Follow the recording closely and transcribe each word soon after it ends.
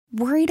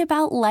Worried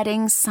about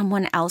letting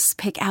someone else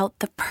pick out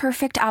the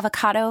perfect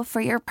avocado for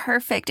your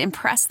perfect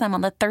impress them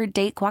on the third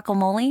date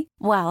guacamole?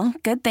 Well,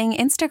 good thing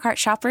Instacart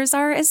shoppers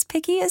are as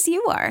picky as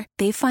you are.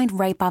 They find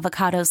ripe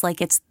avocados like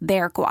it's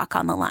their guac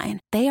on the line.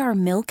 They are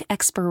milk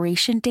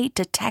expiration date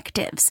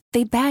detectives.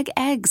 They bag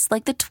eggs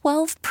like the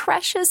 12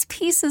 precious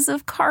pieces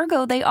of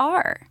cargo they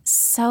are.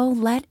 So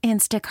let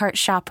Instacart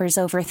shoppers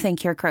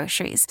overthink your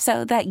groceries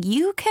so that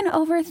you can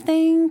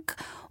overthink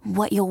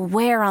what you'll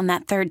wear on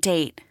that third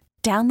date.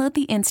 Download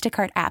the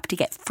Instacart app to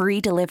get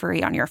free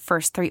delivery on your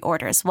first 3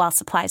 orders while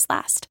supplies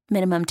last.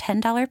 Minimum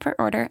 $10 per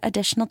order.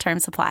 Additional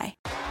terms apply.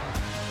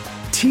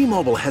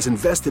 T-Mobile has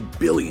invested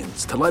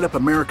billions to light up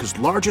America's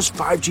largest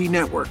 5G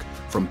network,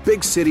 from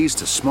big cities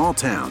to small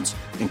towns,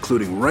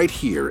 including right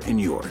here in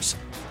yours.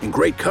 And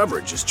great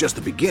coverage is just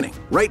the beginning.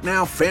 Right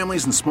now,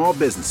 families and small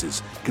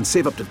businesses can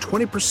save up to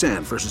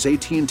 20% versus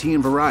AT&T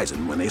and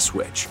Verizon when they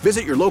switch.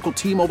 Visit your local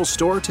T-Mobile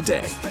store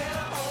today.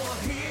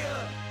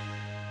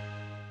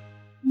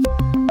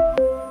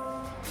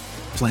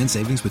 Plan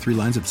savings with 3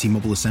 lines of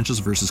T-Mobile Essentials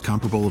versus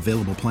comparable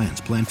available plans.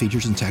 Plan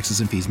features and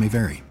taxes and fees may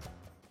vary.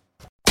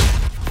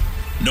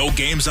 No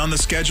games on the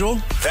schedule?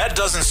 That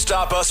doesn't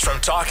stop us from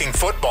talking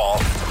football.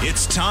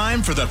 It's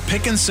time for the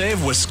Pick and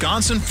Save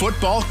Wisconsin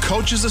Football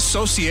Coaches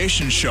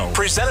Association Show,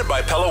 presented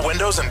by Pella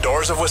Windows and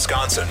Doors of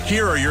Wisconsin.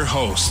 Here are your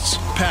hosts,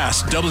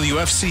 past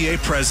WFCA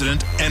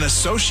president and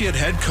associate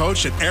head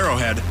coach at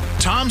Arrowhead,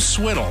 Tom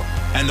Swiddle,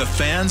 and the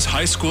Fans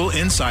High School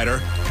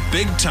insider,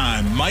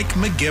 big-time Mike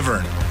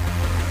McGivern.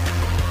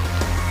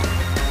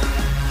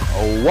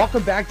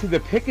 Welcome back to the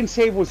Pick and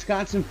Save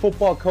Wisconsin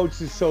Football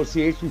Coaches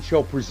Association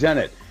Show,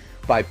 presented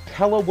by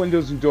Pella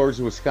Windows and Doors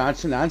of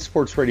Wisconsin on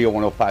Sports Radio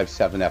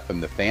 105.7 FM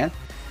The Fan.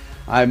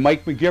 I'm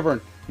Mike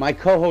McGivern, my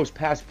co-host,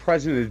 past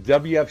president of the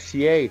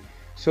WFCA,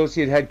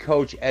 associate head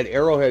coach at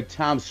Arrowhead,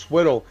 Tom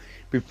Swiddle.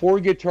 Before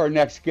we get to our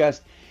next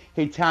guest,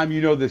 hey, Tom,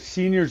 you know, the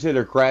seniors that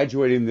are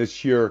graduating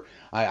this year,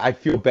 I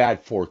feel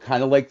bad for,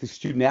 kind of like the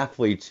student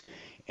athletes.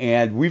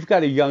 And we've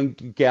got a young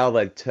gal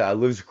that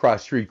lives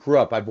across the street, grew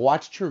up. I've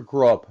watched her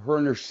grow up, her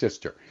and her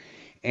sister.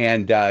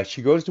 And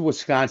she goes to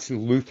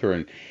Wisconsin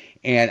Lutheran.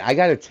 And I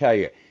got to tell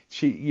you,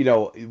 she, you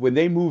know, when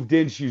they moved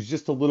in, she was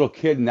just a little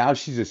kid. And now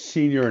she's a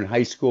senior in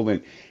high school.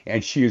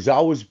 And she has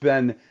always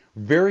been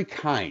very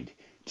kind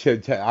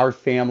to our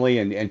family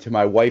and to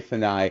my wife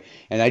and I.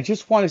 And I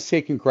just want to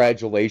say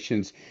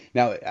congratulations.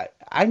 Now,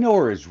 I know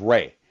her as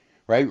Ray.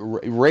 Right,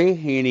 Ray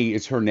Haney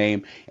is her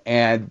name,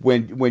 and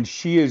when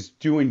she is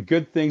doing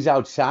good things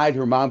outside,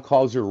 her mom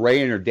calls her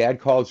Ray, and her dad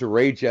calls her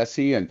Ray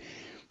Jesse,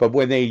 but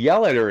when they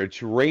yell at her, it's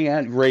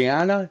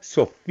Rayana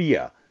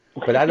Sophia.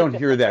 But I don't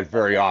hear that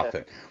very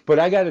often. But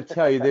I got to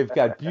tell you, they've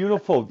got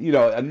beautiful, you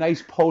know, a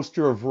nice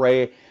poster of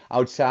Ray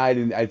outside,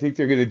 and I think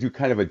they're going to do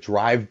kind of a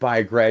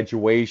drive-by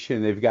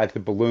graduation. They've got the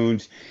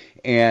balloons,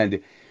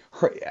 and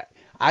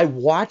I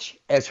watch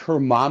as her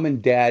mom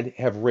and dad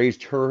have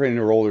raised her and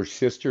her older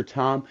sister,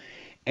 Tom,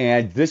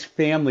 and this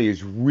family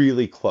is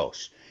really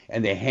close.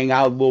 And they hang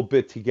out a little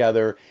bit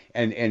together,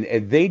 and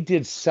they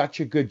did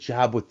such a good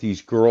job with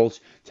these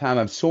girls. Tom,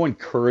 I'm so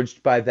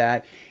encouraged by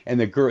that. And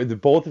the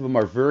both of them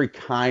are very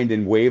kind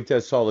and wave to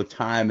us all the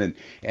time,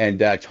 and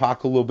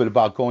talk a little bit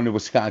about going to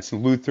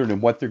Wisconsin Lutheran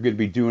and what they're going to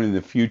be doing in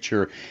the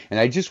future. And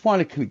I just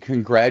want to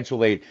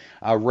congratulate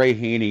Ray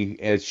Haney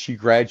as she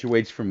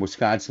graduates from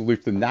Wisconsin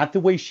Lutheran. Not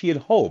the way she had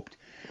hoped,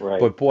 right.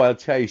 But boy, I'll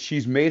tell you,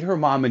 she's made her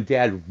mom and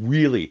dad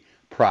really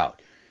proud.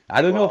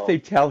 I don't know if they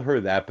tell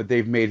her that, but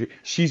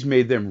she's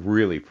made them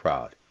really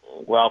proud.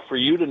 Well, for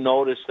you to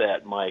notice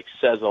that, Mike,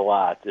 says a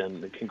lot,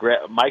 and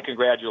my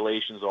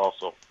congratulations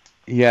also.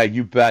 Yeah,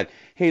 you bet.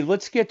 Hey,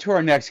 let's get to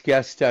our next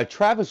guest,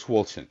 Travis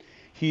Wilson.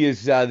 He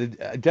is the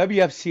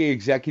WFCA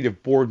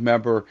Executive Board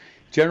member,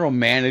 General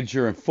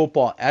Manager, and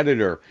football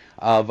editor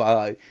of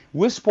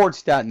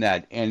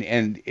WisSports.net.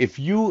 And if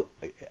you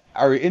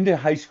are into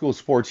high school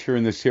sports here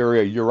in this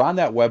area, you're on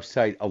that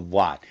website a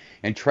lot.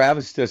 And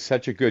Travis does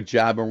such a good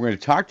job. And we're going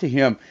to talk to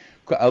him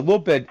a little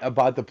bit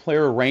about the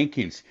player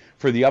rankings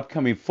for the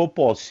upcoming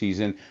football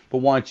season, but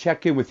want to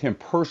check in with him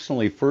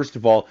personally. First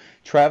of all,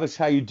 Travis,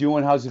 how you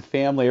doing? How's the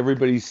family?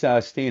 Everybody's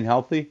staying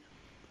healthy?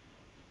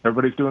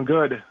 Everybody's doing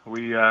good.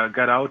 We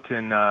got out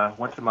and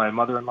went to my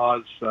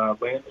mother-in-law's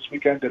land this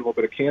weekend, did a little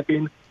bit of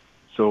camping.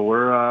 So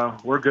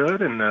we're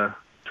good and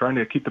trying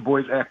to keep the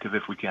boys active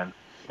if we can.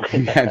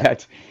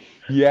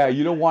 Yeah,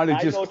 you don't want to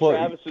just close.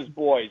 I know Travis's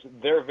boys;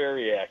 they're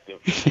very active.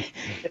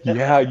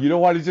 Yeah, you don't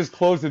want to just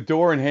close the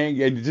door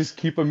and just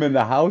keep them in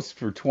the house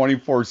for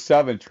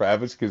 24/7,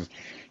 Travis, because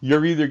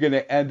you're either going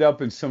to end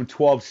up in some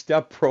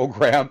 12-step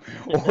program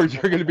or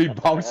you're going to be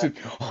bouncing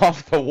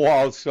off the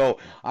wall. So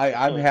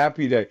I'm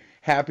happy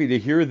to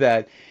hear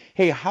that.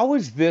 Hey, how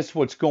is this?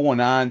 What's going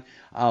on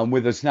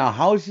with us now?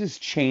 How has this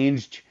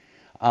changed,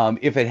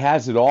 if it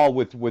has at all,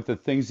 with the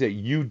things that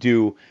you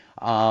do?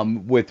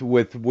 With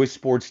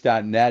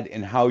WisSports.net,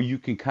 and how you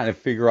can kind of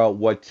figure out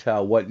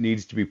what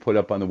needs to be put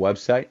up on the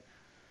website?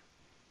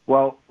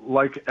 Well,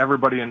 like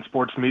everybody in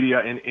sports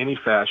media in any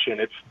fashion,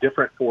 it's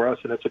different for us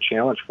and it's a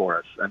challenge for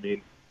us. I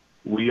mean,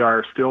 we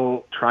are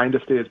still trying to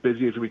stay as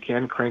busy as we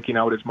can, cranking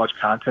out as much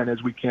content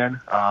as we can.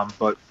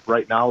 But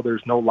right now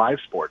there's no live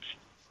sports,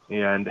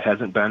 and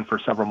hasn't been for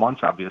several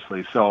months,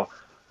 obviously. So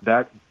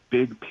that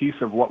big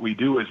piece of what we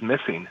do is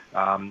missing.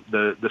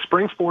 The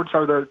spring sports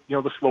are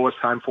the slowest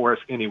time for us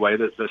anyway,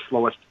 the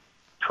slowest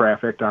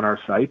trafficked on our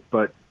site,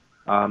 but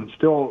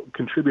still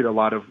contribute a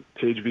lot of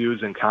page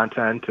views and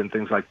content and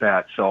things like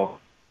that. So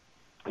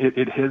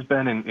it has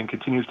been and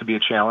continues to be a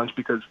challenge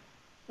because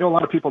a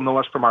lot of people know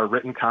us from our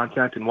written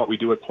content and what we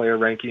do with player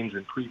rankings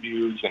and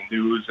previews and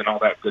news and all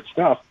that good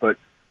stuff, but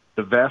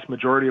the vast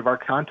majority of our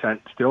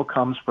content still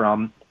comes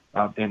from,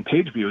 and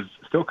page views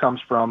still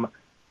comes from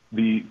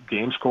the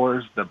game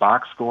scores, the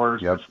box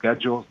scores, the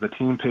schedules, the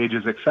team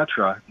pages,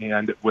 etc.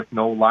 And with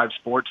no live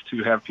sports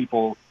to have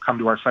people come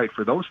to our site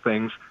for those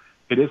things,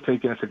 it is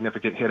taking a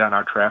significant hit on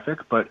our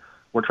traffic, but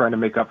we're trying to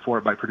make up for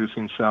it by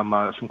producing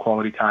some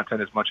quality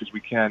content as much as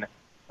we can.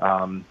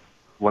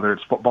 Whether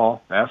it's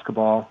football,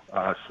 basketball,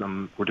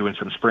 we're doing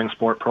some spring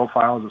sport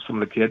profiles of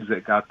some of the kids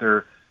that got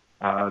their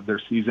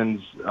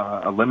seasons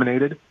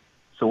eliminated.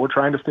 So we're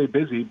trying to stay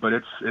busy, but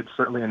it's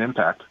certainly an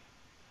impact.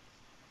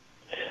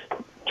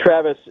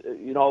 Travis,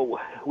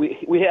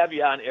 we have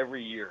you on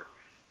every year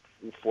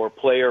for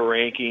player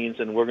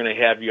rankings, and we're going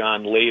to have you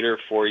on later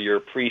for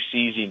your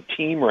preseason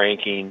team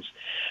rankings.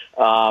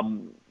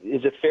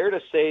 Is it fair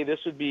to say this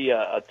would be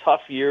a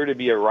tough year to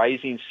be a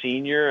rising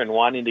senior and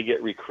wanting to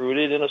get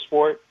recruited in a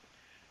sport?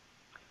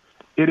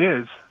 It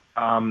is.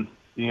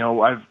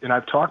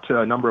 I've talked to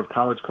a number of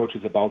college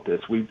coaches about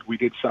this. We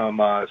did some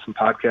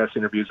podcast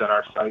interviews on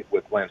our site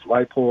with Lance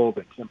Leipold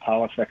and Tim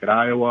Polasek at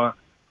Iowa,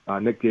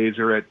 Nick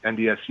Gazer at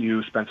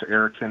NDSU, Spencer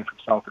Erickson from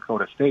South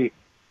Dakota State,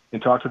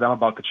 and talked to them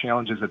about the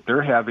challenges that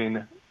they're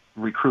having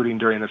recruiting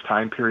during this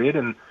time period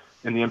and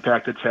the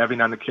impact it's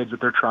having on the kids that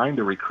they're trying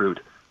to recruit.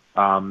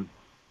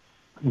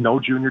 No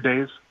junior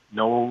days,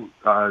 no,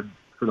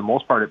 for the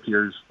most part it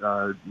appears,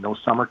 no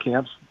summer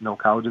camps. No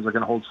colleges are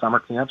going to hold summer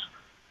camps.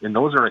 And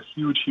those are a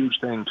huge, huge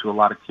thing to a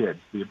lot of kids.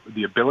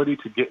 The ability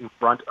to get in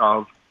front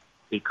of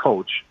a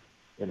coach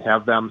and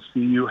have them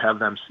see you, have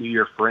them see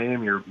your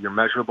frame, your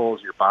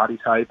measurables, your body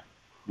type,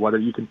 whether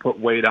you can put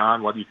weight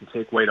on, whether you can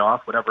take weight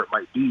off, whatever it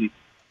might be,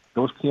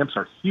 those camps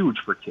are huge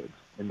for kids.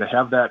 And to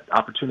have that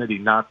opportunity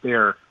not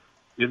there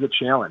is a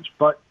challenge.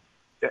 But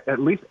at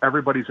least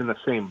everybody's in the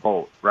same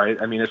boat, right?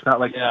 I mean, it's not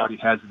like everybody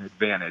has an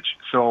advantage.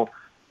 So,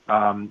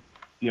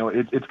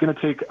 it's going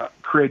to take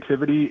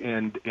creativity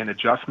and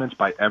adjustments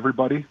by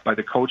everybody, by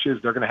the coaches.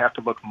 They're going to have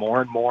to look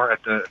more and more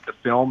at the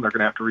film. They're going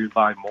to have to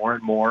rely more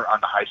and more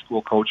on the high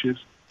school coaches,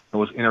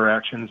 those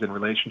interactions and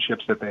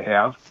relationships that they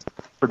have.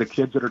 For the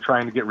kids that are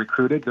trying to get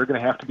recruited, they're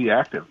going to have to be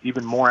active,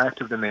 even more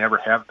active than they ever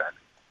have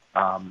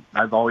been.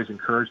 I've always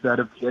encouraged that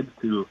of kids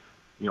to,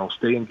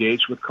 stay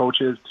engaged with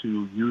coaches,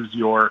 to use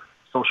your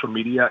social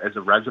media as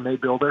a resume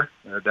builder.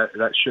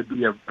 That should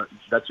be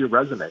that's your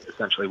resume,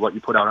 essentially, what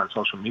you put out on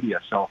social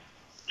media. So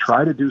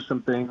try to do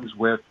some things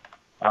with,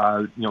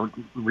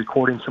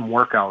 recording some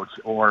workouts,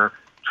 or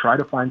try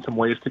to find some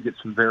ways to get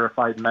some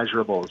verified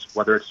measurables,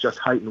 whether it's just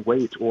height and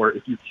weight, or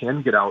if you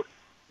can get out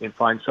and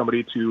find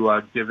somebody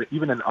to give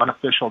even an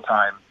unofficial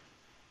time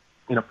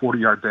in a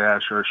 40-yard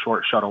dash or a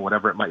short shuttle,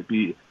 whatever it might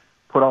be.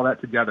 Put all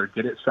that together,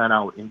 get it sent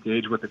out,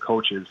 engage with the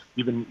coaches.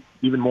 Even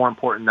more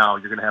important now,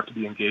 you're going to have to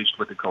be engaged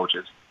with the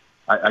coaches.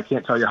 I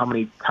can't tell you how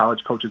many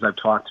college coaches I've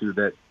talked to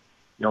that,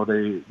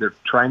 they're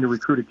trying to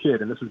recruit a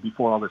kid, and this is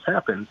before all this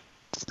happens,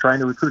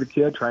 trying to recruit a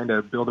kid, trying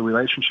to build a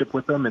relationship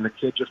with them, and the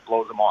kid just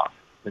blows them off.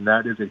 And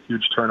that is a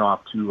huge turnoff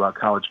to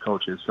college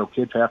coaches. So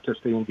kids have to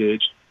stay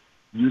engaged,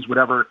 use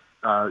whatever,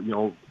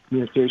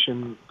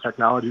 communication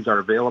technologies are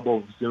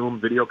available,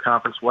 Zoom, video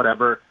conference,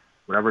 whatever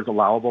is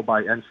allowable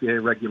by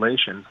NCAA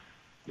regulations,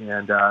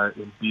 and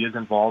be as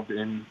involved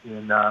in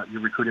your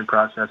recruiting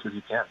process as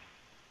you can.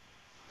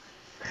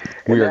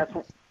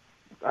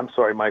 I'm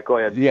sorry, Mike, go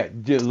ahead. Yeah,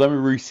 let me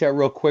reset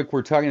real quick.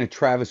 We're talking to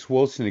Travis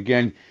Wilson,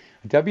 again,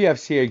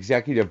 WFCA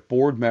executive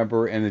board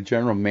member and the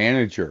general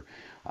manager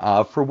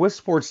for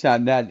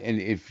WisSports.net.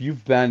 And if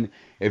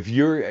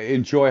you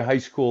enjoy high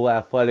school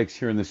athletics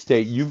here in the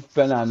state, you've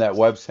been on that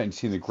website and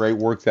seen the great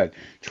work that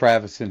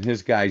Travis and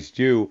his guys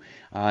do,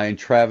 and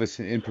Travis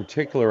in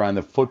particular on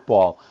the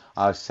football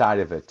side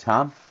of it.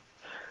 Tom?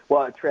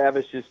 Well,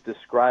 Travis just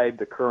described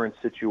the current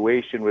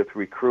situation with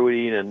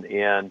recruiting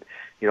and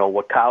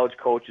what college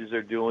coaches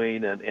are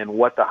doing and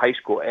what the high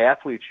school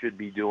athletes should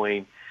be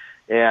doing.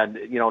 And,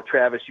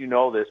 Travis,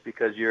 this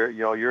because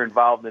you're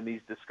involved in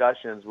these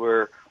discussions.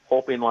 We're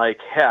hoping like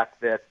heck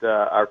that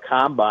our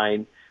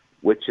combine,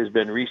 which has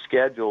been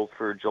rescheduled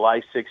for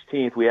July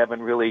 16th, we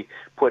haven't really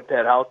put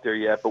that out there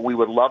yet, but we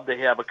would love to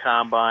have a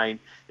combine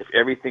if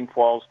everything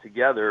falls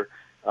together.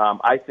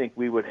 I think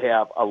we would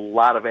have a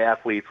lot of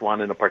athletes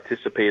wanting to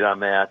participate on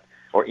that,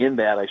 or in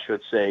that, I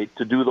should say,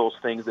 to do those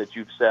things that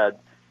you've said,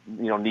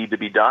 need to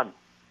be done.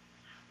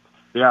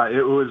 Yeah,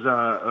 it was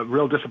a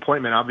real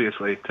disappointment,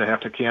 obviously, to have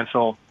to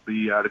cancel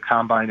the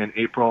combine in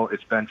April.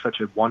 It's been such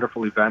a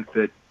wonderful event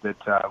that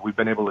we've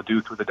been able to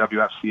do through the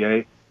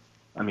WFCA.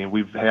 I mean,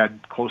 we've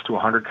had close to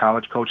 100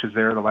 college coaches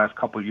there the last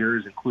couple of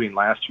years, including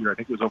last year. I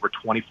think it was over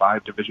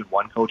 25 Division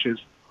I coaches.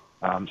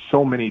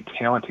 So many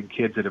talented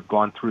kids that have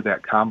gone through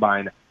that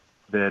combine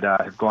that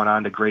have gone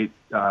on to great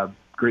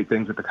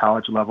things at the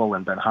college level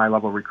and been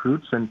high-level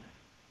recruits. And,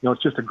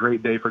 it's just a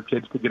great day for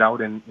kids to get out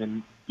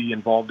and be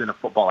involved in a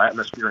football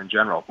atmosphere in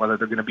general, whether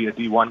they're going to be a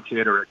D1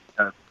 kid or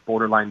a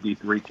borderline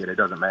D3 kid. It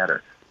doesn't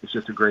matter. It's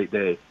just a great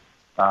day.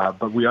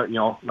 But we are,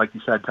 like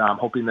you said, Tom,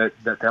 hoping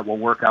that will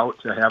work out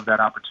to have that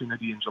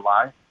opportunity in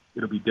July.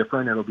 It'll be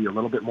different. It'll be a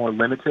little bit more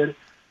limited,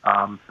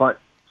 but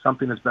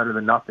something is better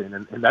than nothing.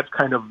 And that's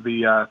kind of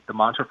the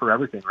mantra for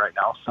everything right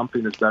now.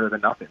 Something is better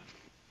than nothing.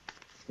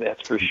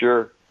 That's for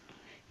sure.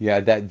 Yeah,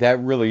 that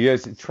really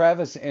is.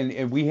 Travis,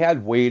 and we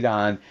had Wade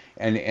on,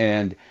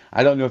 and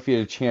I don't know if you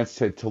had a chance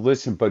to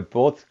listen, but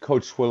both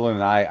Coach Swidlen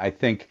and I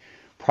think,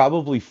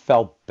 probably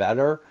felt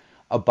better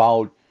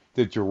about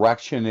the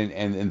direction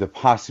and the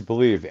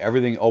possibility of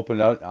everything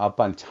opened up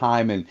on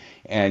time,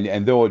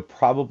 and though it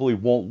probably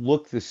won't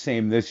look the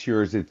same this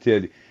year as it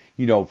did,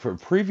 for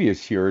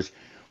previous years,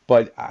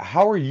 but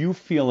how are you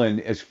feeling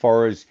as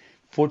far as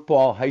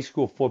football, high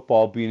school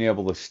football, being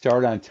able to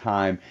start on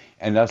time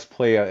and us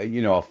play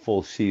a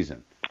full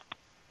season?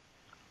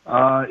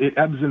 It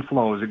ebbs and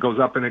flows. It goes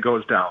up and it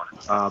goes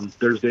down.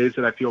 There's days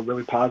that I feel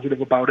really positive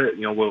about it.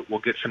 We'll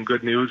get some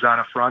good news on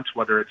a front,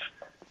 whether it's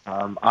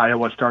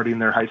Iowa starting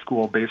their high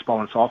school baseball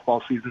and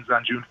softball seasons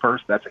on June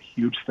 1st. That's a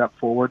huge step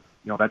forward.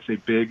 That's a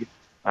big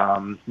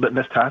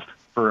litmus test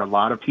for a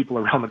lot of people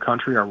around the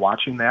country are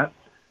watching that.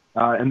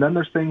 And then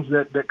there's things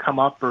that come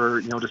up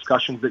or,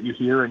 discussions that you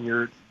hear and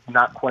you're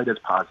not quite as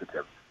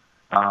positive.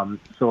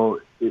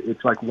 So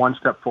it's like one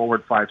step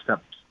forward, 5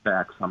 steps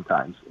back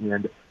sometimes.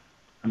 And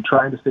I'm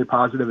trying to stay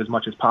positive as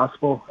much as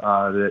possible,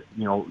 that,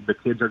 the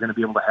kids are going to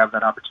be able to have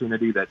that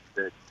opportunity, that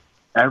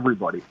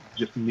everybody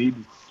just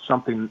needs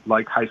something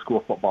like high school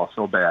football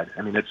so bad.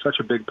 I mean, it's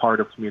such a big part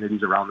of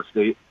communities around the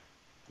state.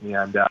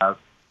 And,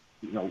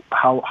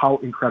 how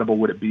incredible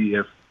would it be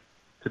if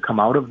to come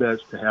out of this,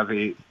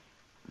 to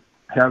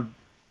have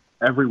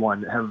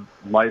everyone have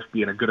life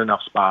be in a good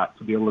enough spot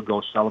to be able to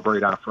go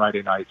celebrate on a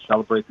Friday night,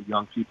 celebrate the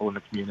young people in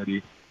the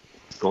community,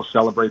 go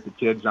celebrate the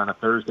kids on a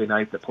Thursday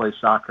night that play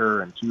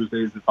soccer and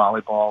Tuesdays at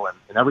volleyball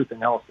and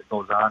everything else that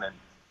goes on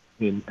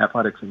in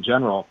athletics in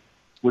general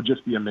would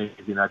just be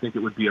amazing. I think it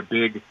would be a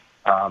big,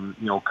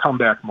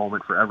 comeback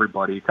moment for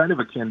everybody, kind of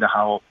akin to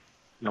how,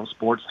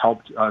 sports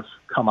helped us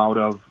come out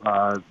of,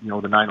 the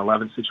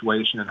 9/11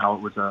 situation and how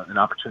it was an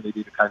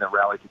opportunity to kind of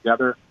rally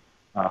together.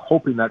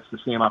 Hoping that's the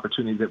same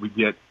opportunity that we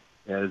get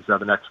as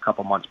the next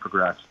couple months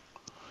progress.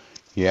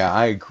 Yeah,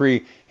 I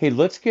agree. Hey,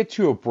 let's get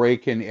to a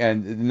break,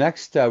 and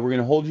next we're going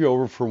to hold you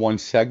over for one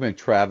segment,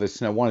 Travis,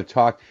 and I want to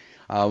talk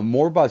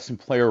more about some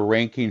player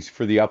rankings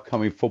for the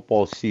upcoming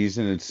football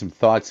season and some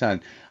thoughts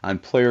on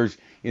players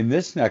in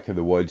this neck of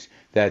the woods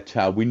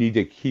that we need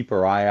to keep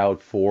our eye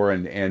out for,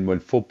 and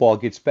when football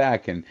gets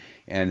back,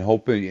 and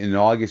hoping in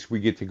August we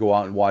get to go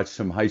out and watch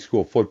some high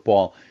school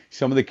football.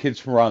 Some of the kids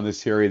from around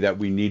this area that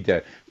we need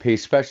to pay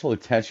special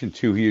attention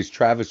to. He is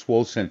Travis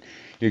Wilson,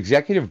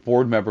 executive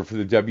board member for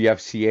the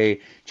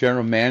WFCA,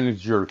 general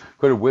manager.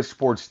 Go to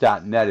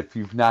wisports.net if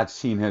you've not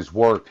seen his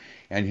work,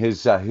 and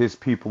his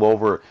people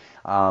over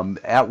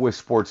at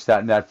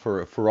wisports.net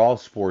for all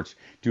sports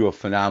do a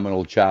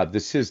phenomenal job.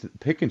 This is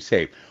Pick and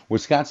Save,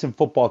 Wisconsin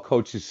Football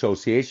Coaches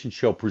Association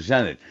show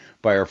presented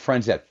by our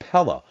friends at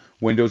Pella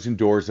Windows and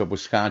Doors of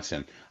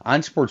Wisconsin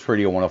on Sports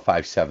Radio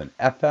 105.7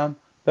 FM,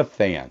 The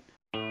Fan.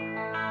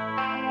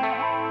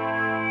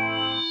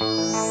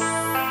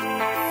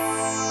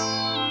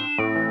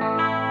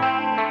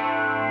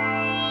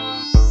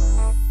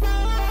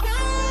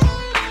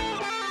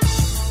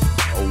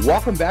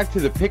 Welcome back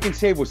to the Pick and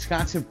Save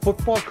Wisconsin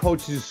Football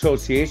Coaches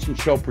Association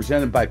show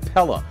presented by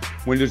Pella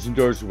Windows and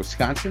Doors of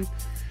Wisconsin.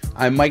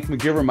 I'm Mike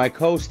McGivern, my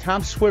co-host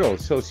Tom Swidle,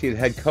 associate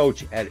head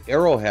coach at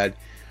Arrowhead.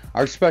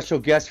 Our special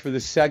guest for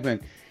this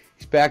segment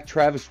is back,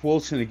 Travis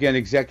Wilson, again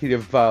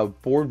executive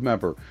board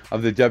member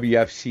of the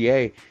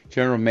WFCA,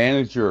 general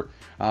manager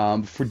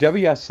for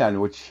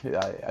WSN, which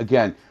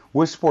again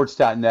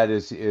wisports.net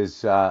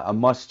is a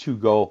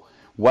must-to-go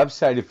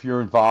website if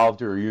you're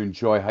involved or you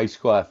enjoy high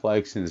school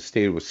athletics in the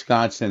state of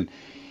Wisconsin.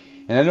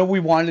 And I know we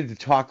wanted to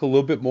talk a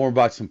little bit more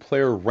about some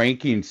player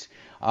rankings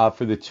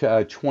for the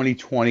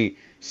 2020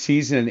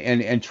 season.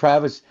 And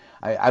Travis,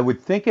 I would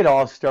think it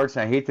all starts,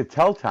 and I hate to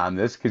tell Tom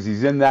this because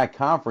he's in that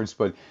conference,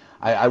 but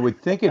I would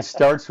think it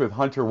starts with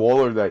Hunter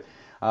Wohler,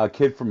 the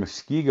kid from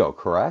Muskego,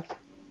 correct?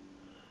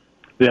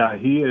 Yeah,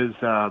 he is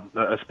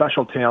a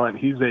special talent.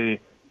 He's a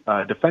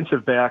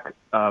defensive back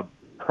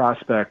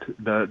prospect,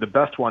 the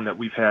best one that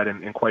we've had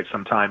in quite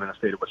some time in the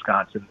state of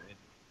Wisconsin.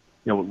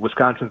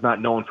 Wisconsin's not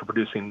known for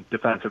producing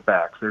defensive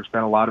backs. There's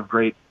been a lot of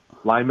great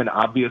linemen,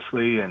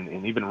 obviously,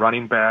 and even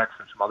running backs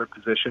and some other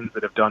positions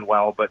that have done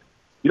well, but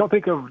you don't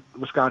think of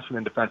Wisconsin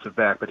in defensive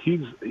back, but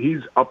he's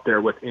up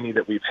there with any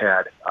that we've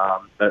had.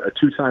 A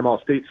two-time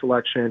All-State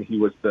selection. He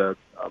was the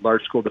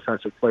large school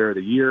defensive player of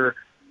the year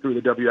through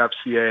the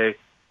WFCA.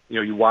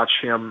 you watch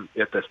him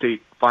at the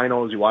state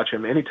finals, you watch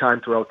him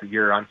anytime throughout the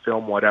year on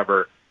film,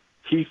 whatever.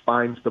 He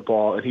finds the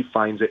ball and he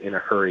finds it in a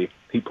hurry.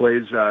 He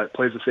plays a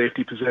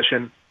safety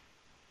position,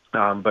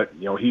 but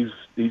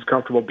he's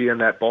comfortable being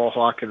that ball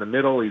hawk in the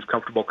middle. He's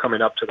comfortable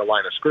coming up to the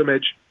line of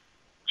scrimmage.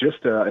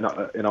 Just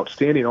an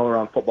outstanding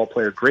all-around football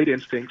player. Great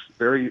instincts,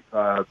 very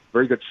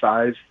good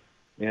size,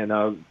 and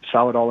a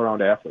solid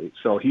all-around athlete.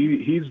 So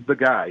he's the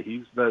guy.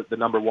 He's the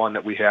number one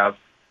that we have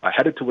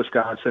headed to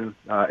Wisconsin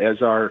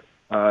as our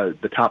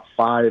the top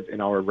 5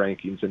 in our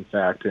rankings, in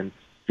fact. And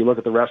if you look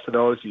at the rest of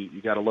those,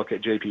 you got to look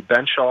at J.P.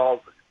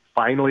 Benshall,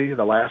 finally,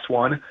 the last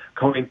one,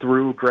 going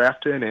through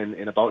Grafton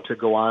and about to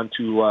go on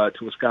to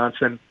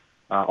Wisconsin.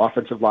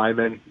 Offensive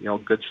lineman,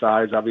 good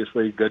size,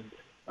 obviously, good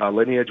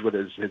lineage with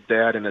his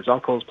dad and his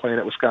uncles playing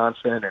at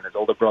Wisconsin, and his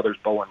older brothers,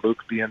 Bo and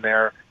Luke, being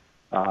there.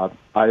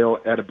 Ayo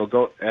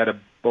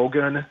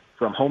Adibogan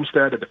from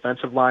Homestead, a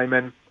defensive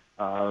lineman.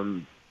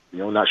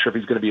 Not sure if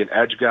he's going to be an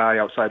edge guy,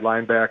 outside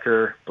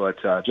linebacker, but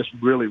just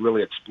really,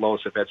 really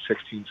explosive. Had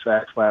 16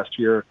 sacks last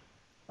year.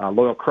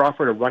 Loyal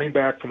Crawford, a running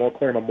back from Eau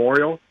Claire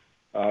Memorial.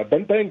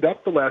 Been banged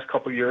up the last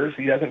couple of years.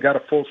 He hasn't got a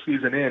full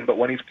season in, but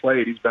when he's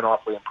played, he's been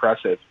awfully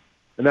impressive.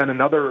 And then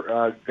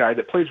another guy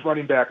that plays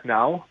running back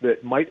now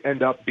that might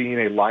end up being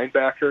a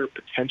linebacker,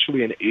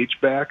 potentially an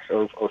H-back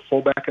or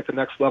fullback at the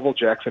next level,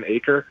 Jackson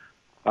Aker.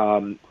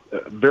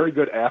 A very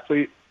good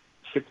athlete,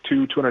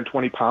 6'2",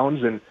 220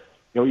 pounds, and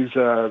he's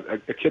a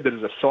kid that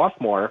is a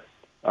sophomore,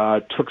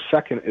 took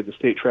second at the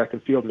state track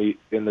and field meet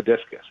in the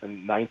discus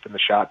and 9th in the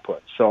shot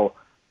put. So,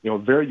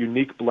 very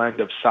unique blend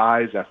of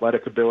size,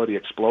 athletic ability,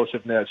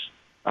 explosiveness.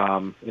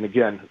 And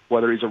again,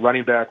 whether he's a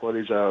running back, whether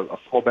he's a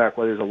fullback,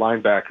 whether he's a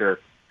linebacker,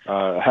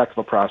 a heck of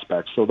a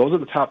prospect. So those are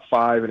the top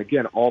 5, and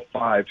again, all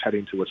 5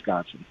 heading to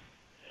Wisconsin.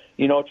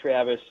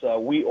 Travis,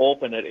 we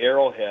open at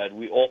Arrowhead.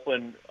 We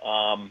open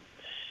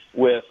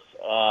with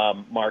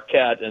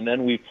Marquette, and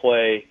then we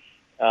play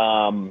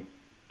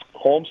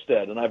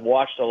Homestead. And I've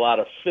watched a lot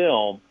of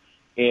film,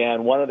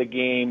 and one of the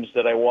games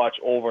that I watch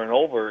over and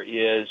over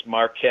is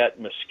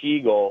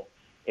Marquette-Muskego,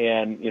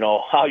 and,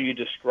 how you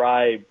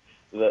describe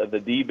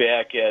the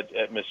D-back at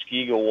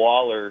Muskego,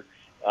 Waller.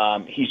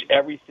 He's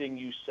everything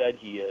you said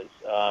he is.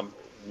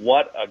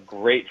 What a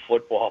great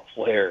football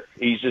player.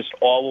 He's just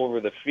all over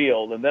the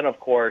field. And then,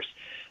 of course,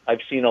 I've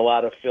seen a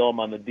lot of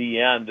film on the D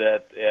end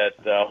at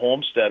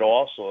Homestead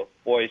also.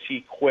 Boy, is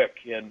he quick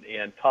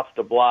and tough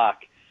to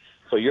block.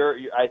 So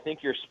I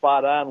think you're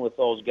spot on with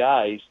those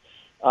guys.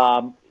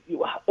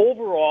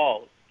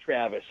 Overall,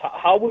 Travis,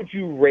 how would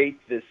you rate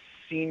this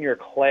senior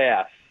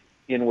class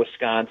in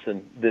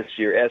Wisconsin this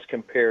year as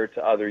compared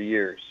to other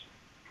years?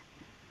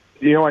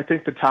 I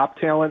think the top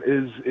talent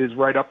is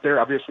right up there.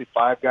 Obviously,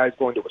 5 guys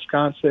going to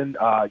Wisconsin.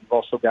 You've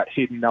also got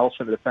Hayden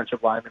Nelson, the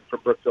defensive lineman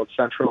from Brookfield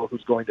Central,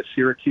 who's going to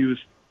Syracuse.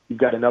 You've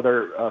got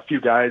another few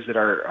guys that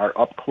are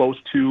up close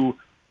to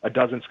a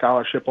dozen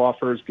scholarship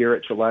offers.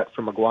 Garrett Gillette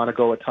from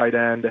Aguanago, a tight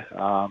end.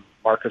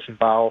 Marcus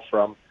Mbao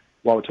from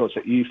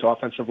Wauwatosa East,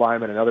 offensive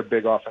lineman. Another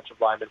big offensive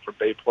lineman from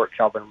Bayport,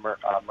 Calvin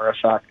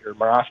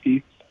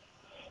Muraski.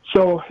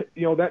 So,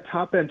 that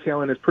top-end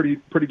talent is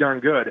pretty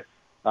darn good.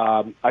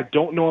 I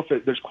don't know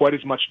if there's quite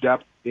as much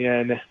depth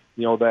in,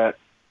 that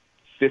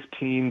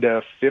 15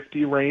 to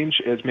 50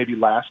 range as maybe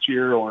last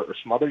year or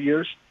some other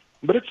years,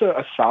 but it's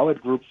a solid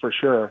group for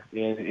sure.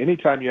 And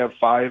anytime you have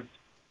 5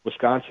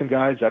 Wisconsin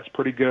guys, that's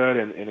pretty good.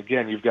 And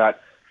again, you've got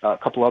a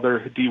couple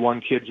other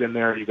D1 kids in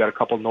there. You've got a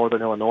couple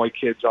Northern Illinois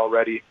kids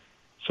already.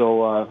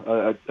 So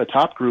a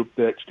top group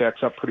that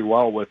stacks up pretty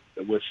well with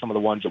some of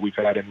the ones that we've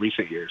had in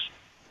recent years.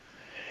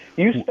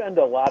 You spend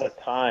a lot of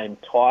time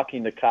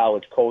talking to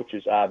college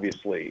coaches,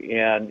 obviously,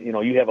 and,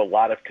 you have a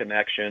lot of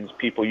connections,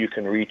 people you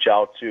can reach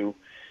out to.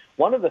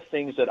 One of the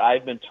things that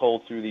I've been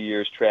told through the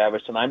years,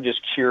 Travis, and I'm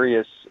just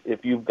curious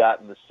if you've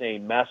gotten the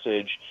same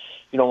message,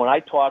 when I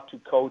talk to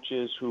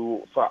coaches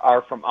who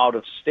are from out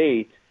of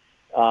state,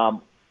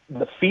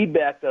 the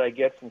feedback that I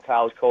get from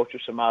college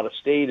coaches from out of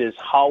state is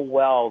how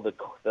well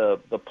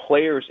the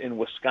players in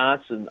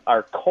Wisconsin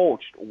are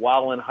coached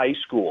while in high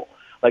school.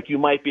 Like, you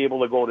might be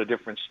able to go to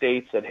different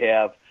states that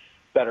have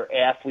better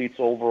athletes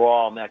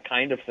overall and that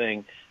kind of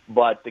thing,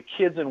 but the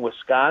kids in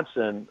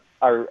Wisconsin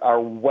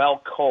are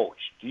well coached.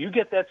 Do you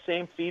get that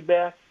same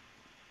feedback?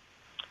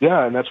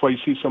 Yeah, and that's why you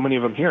see so many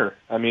of them here.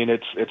 I mean,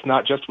 it's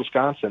not just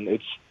Wisconsin.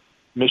 It's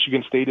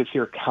Michigan State is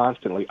here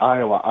constantly.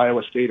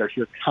 Iowa State are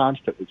here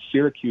constantly.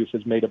 Syracuse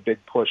has made a big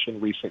push in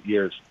recent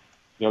years.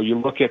 You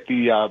look at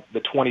the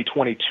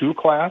 2022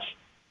 class,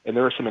 and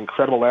there are some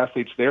incredible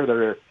athletes there that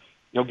are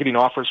getting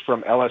offers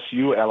from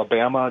LSU,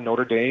 Alabama,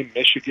 Notre Dame,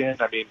 Michigan.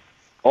 I mean,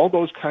 all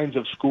those kinds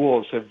of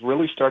schools have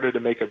really started to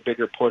make a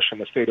bigger push in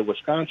the state of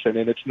Wisconsin,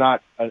 and it's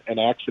not an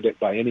accident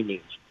by any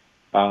means.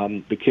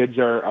 The kids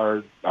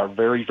are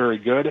very, very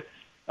good,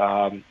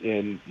 and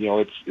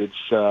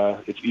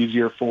it's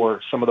easier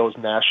for some of those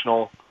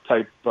national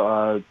type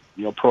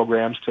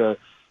programs to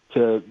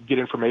get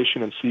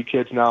information and see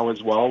kids now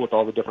as well with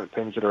all the different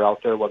things that are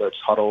out there, whether it's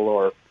Huddle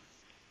or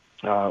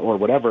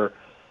whatever.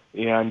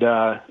 And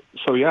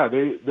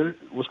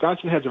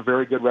Wisconsin has a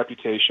very good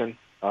reputation.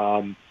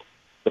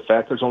 The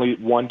fact there's only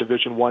one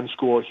Division I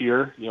school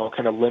here,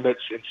 kind of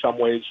limits in some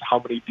ways how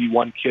many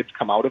D1 kids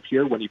come out of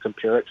here when you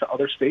compare it to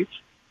other states.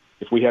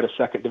 If we had a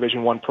second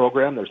Division I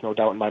program, there's no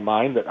doubt in my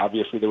mind that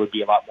obviously there would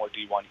be a lot more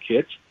D1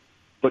 kids.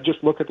 But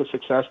just look at the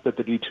success that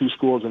the D2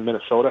 schools in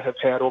Minnesota have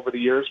had over the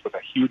years with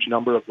a huge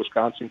number of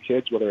Wisconsin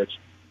kids, whether it's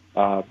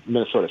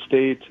Minnesota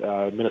State,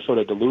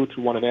 Minnesota Duluth,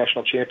 who won a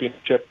national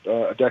championship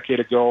a decade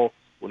ago.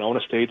 Winona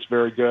State's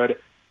very good.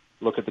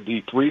 Look at the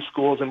D3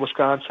 schools in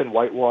Wisconsin,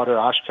 Whitewater,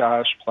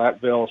 Oshkosh,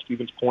 Platteville,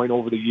 Stevens Point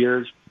over the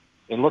years.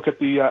 And look at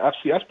the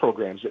FCS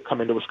programs that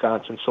come into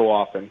Wisconsin so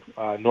often.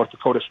 North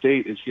Dakota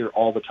State is here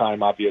all the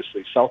time,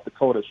 obviously. South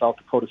Dakota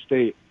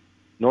State,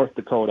 North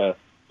Dakota,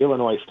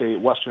 Illinois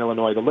State, Western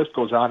Illinois. The list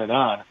goes on.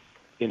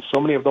 And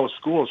so many of those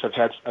schools have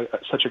had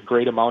such a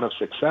great amount of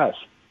success.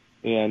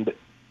 And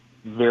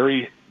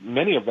very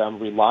many of them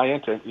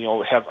reliant and,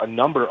 have a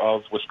number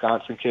of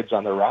Wisconsin kids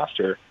on their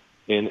roster.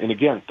 And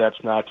again,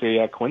 that's not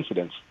a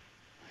coincidence.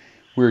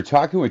 We were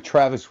talking with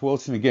Travis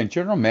Wilson, again,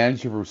 General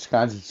Manager of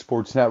Wisconsin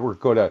Sports Network.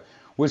 Go to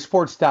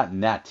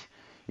wisports.net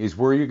is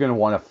where you're going to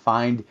want to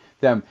find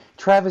them.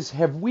 Travis,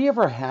 have we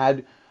ever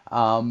had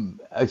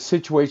a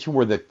situation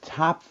where the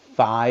top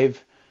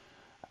 5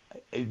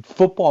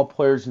 football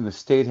players in the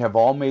state have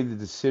all made the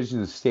decision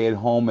to stay at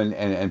home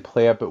and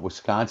play up at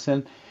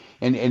Wisconsin?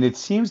 And it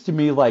seems to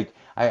me like,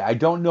 I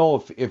don't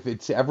know if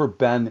it's ever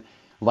been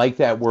like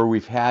that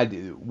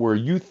where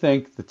you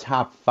think the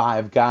top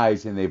 5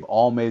 guys and they've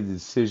all made the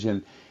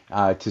decision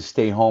to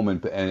stay home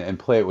and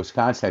play at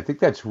Wisconsin. I think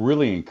that's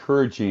really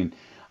encouraging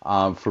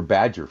for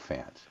Badger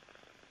fans.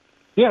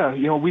 Yeah,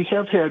 we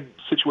have had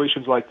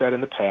situations like that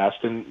in the past,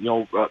 and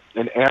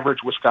an average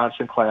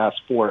Wisconsin class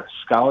for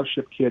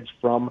scholarship kids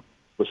from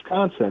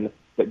Wisconsin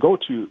that go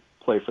to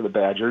play for the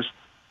Badgers,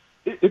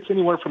 it's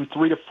anywhere from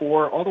 3 to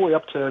 4, all the way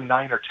up to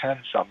 9 or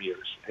 10 some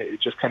years. It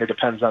just kind of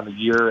depends on the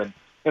year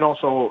and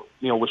also,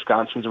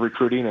 Wisconsin's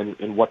recruiting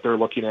and what they're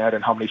looking at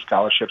and how many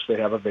scholarships they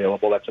have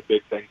available. That's a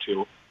big thing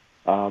too.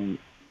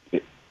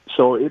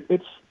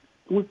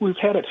 We've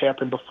had it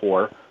happen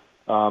before,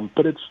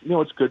 but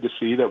it's good to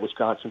see that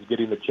Wisconsin's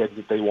getting the kids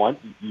that they want.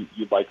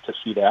 You'd like to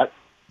see that.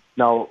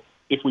 Now,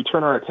 if we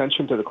turn our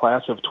attention to the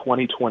class of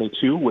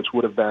 2022, which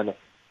would have been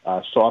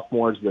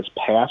sophomores this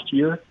past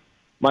year,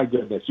 my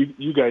goodness,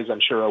 you guys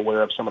I'm sure are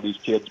aware of some of these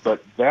kids,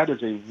 but that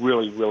is a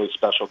really, really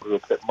special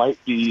group that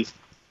might be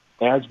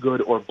as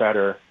good or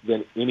better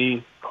than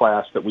any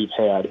class that we've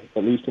had,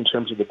 at least in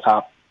terms of the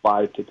top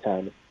 5 to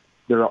 10.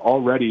 There are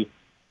already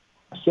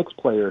 6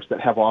 players that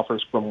have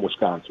offers from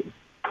Wisconsin.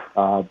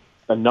 A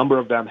number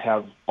of them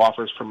have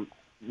offers from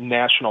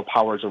national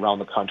powers around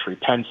the country,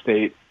 Penn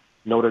State,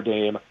 Notre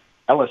Dame.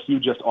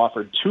 LSU just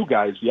offered 2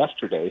 guys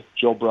yesterday,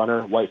 Joe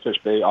Brunner, Whitefish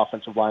Bay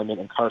offensive lineman,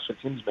 and Carson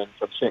Hinsman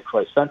from St.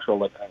 Croix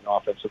Central, an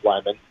offensive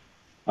lineman.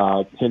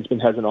 Hinsman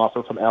has an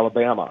offer from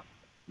Alabama,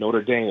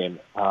 Notre Dame,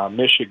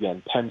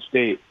 Michigan, Penn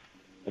State.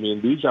 I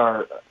mean, these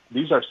are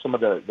some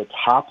of the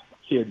top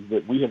kids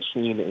that we have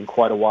seen in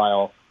quite a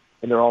while,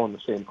 and they're all in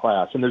the same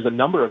class. And there's a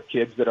number of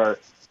kids that are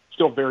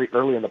still very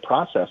early in the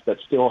process that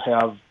still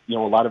have a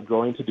lot of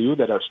growing to do,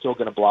 that are still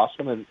going to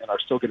blossom and are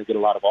still going to get a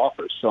lot of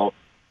offers. So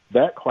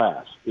that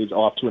class is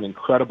off to an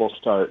incredible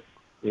start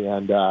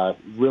and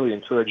really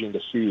encouraging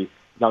to see.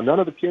 Now, none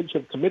of the kids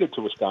have committed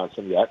to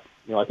Wisconsin yet.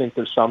 I think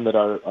there's some that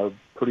are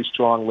pretty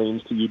strong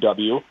leans to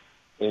UW.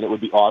 And it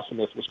would be awesome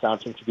if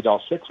Wisconsin could get all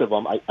 6 of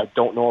them. I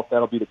don't know if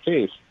that'll be the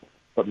case,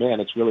 but man,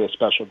 it's really a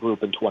special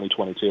group in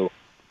 2022.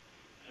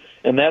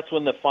 And that's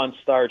when the fun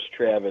starts,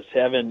 Travis.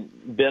 Having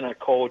been a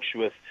coach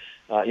with,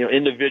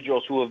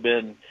 individuals who have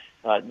been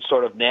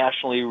sort of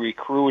nationally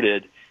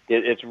recruited,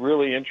 it's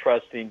really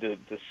interesting to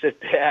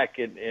sit back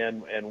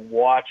and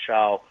watch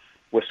how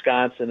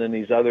Wisconsin and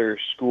these other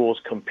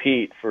schools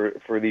compete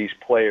for these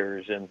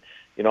players. And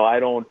I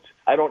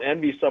don't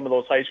envy some of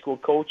those high school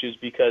coaches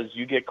because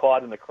you get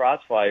caught in the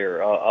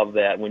crossfire of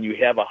that when you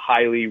have a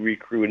highly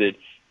recruited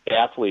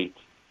athlete.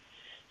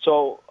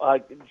 So,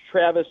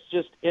 Travis,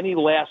 just any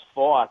last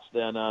thoughts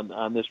then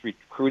on this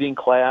recruiting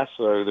class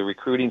or the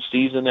recruiting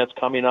season that's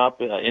coming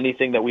up?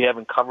 Anything that we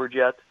haven't covered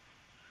yet?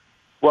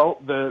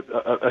 Well,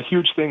 a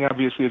huge thing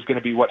obviously is going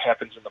to be what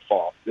happens in the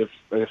fall.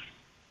 If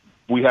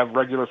we have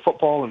regular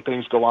football and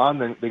things go on,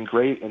 then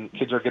great, and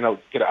kids are going to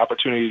get an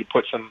opportunity to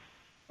put some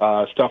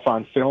stuff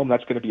on film.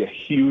 That's going to be a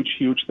huge,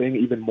 huge thing,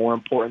 even more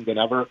important than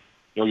ever.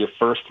 Your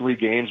first 3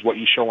 games, what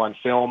you show on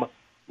film,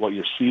 what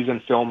your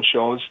season film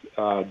shows,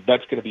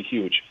 that's going to be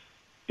huge.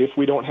 If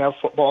we don't have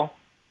football,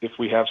 if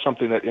we have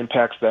something that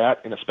impacts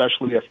that, and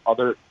especially if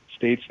other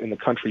states in the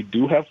country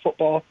do have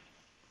football,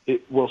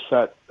 it will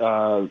set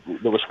the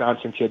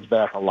Wisconsin kids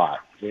back a lot.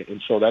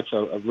 And so that's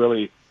a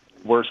really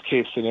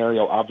worst-case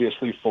scenario,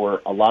 obviously,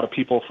 for a lot of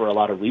people for a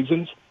lot of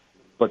reasons.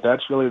 But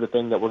that's really the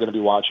thing that we're going to be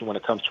watching when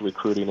it comes to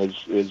recruiting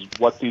is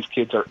what these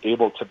kids are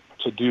able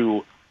to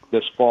do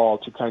this fall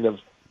to kind of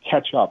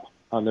catch up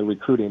on the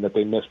recruiting that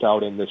they missed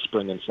out in this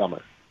spring and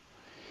summer.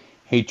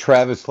 Hey,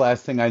 Travis,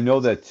 last thing, I know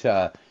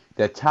that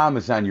Tom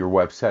is on your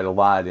website a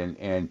lot,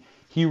 and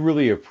he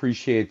really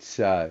appreciates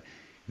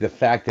the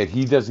fact that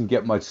he doesn't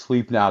get much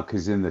sleep now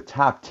because in the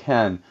top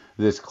 10 of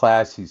this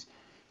class, he's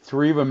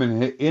 3 of them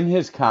in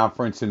his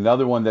conference,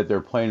 another one that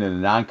they're playing in a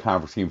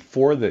non-conference game.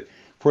 For the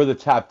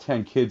top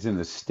 10 kids in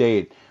the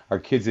state are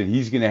kids that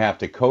he's going to have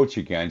to coach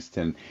against,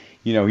 and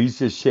he's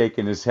just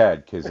shaking his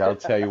head because I'll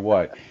tell you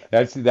what,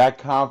 that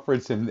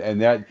conference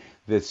and that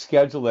the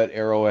schedule that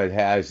Arrowhead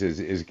has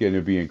is going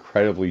to be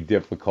incredibly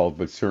difficult,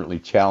 but certainly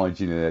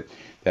challenging, and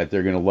that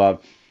they're going to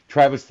love.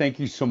 Travis, thank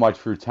you so much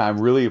for your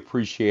time. Really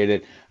appreciate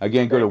it.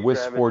 Again, go to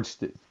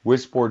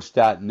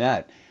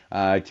wisports.net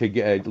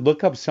to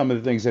look up some of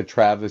the things that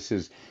Travis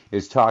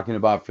is talking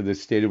about for the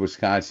state of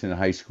Wisconsin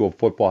high school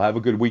football. Have a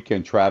good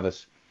weekend,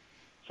 Travis.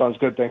 Sounds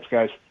good. Thanks,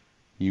 guys.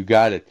 You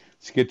got it.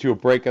 Let's get to a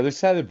break. Other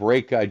side of the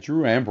break,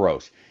 Drew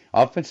Ambrose,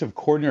 offensive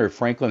coordinator at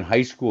Franklin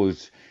High School,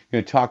 is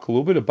going to talk a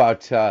little bit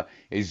about a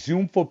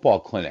Zoom football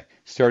clinic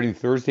starting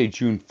Thursday,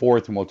 June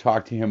 4th, and we'll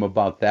talk to him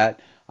about that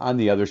on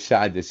the other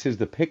side. This is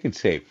the Pick and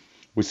Save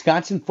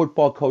Wisconsin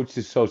Football Coaches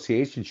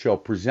Association show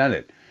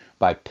presented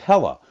by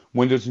Pella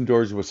Windows and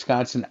Doors of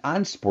Wisconsin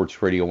on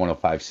Sports Radio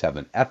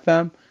 105.7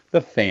 FM,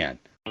 The Fan.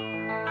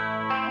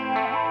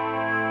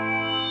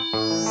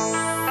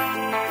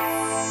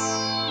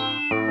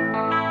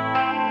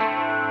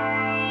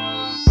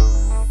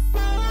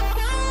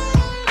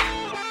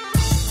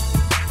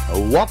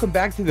 Welcome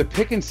back to the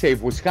Pick and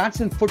Save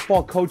Wisconsin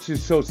Football Coaches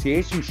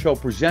Association show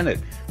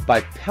presented by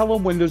Pella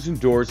Windows and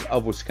Doors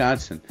of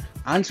Wisconsin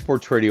on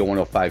Sports Radio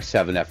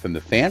 105.7 FM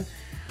The Fan.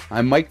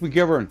 I'm Mike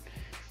McGivern.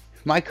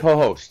 My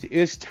co-host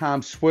is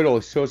Tom Swiddle,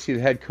 Associate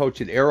Head Coach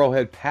at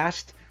Arrowhead,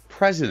 past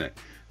President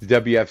of the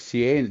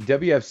WFCA and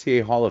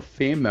WFCA Hall of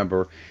Fame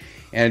member.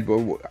 And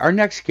our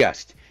next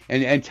guest,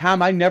 and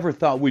Tom, I never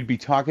thought we'd be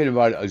talking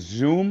about a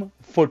Zoom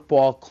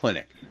football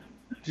clinic.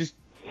 Just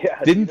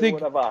didn't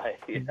think,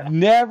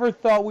 never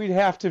thought we'd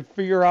have to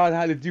figure out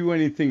how to do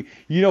anything.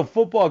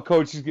 Football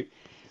coaches,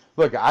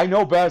 look, I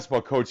know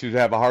basketball coaches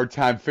have a hard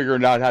time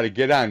figuring out how to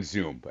get on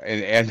Zoom.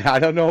 And I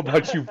don't know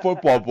about you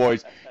football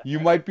boys. You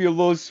might be a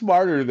little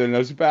smarter than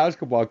us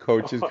basketball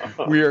coaches.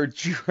 We are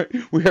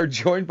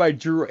joined by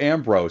Drew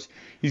Ambrose.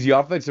 He's the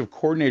offensive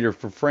coordinator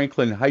for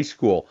Franklin High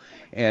School.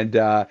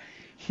 And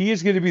he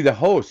is going to be the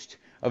host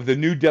of the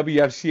new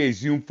WFCA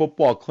Zoom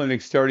football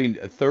clinic starting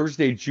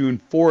Thursday,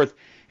 June 4th.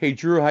 Hey,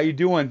 Drew, how you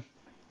doing?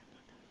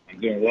 I'm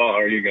doing well. How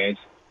are you guys?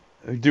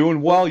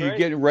 Doing well. You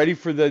getting ready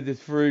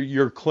for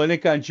your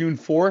clinic on June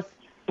 4th?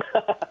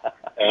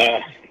 Yeah.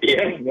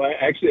 Well,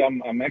 actually,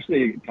 I'm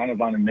actually kind of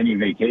on a mini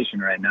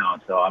vacation right now,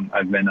 so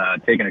I've been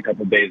taking a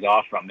couple of days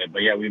off from it.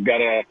 But yeah, we've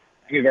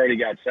already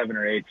got 7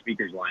 or 8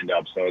 speakers lined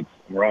up, so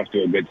we're off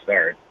to a good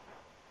start.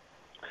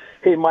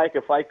 Hey, Mike,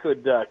 if I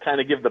could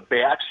kind of give the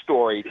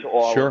backstory to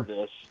all of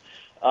this.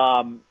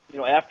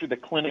 After the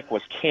clinic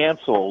was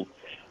canceled,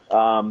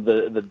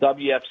 the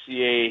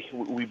WFCA,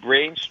 we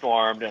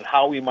brainstormed on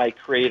how we might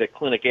create a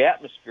clinic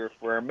atmosphere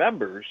for our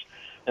members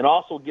and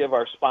also give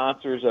our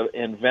sponsors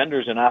and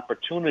vendors an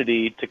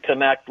opportunity to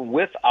connect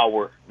with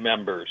our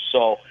members.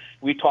 So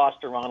we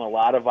tossed around a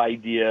lot of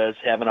ideas,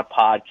 having a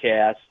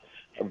podcast,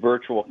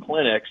 virtual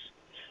clinics.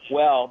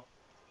 Well,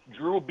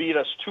 Drew beat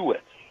us to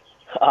it.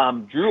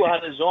 Drew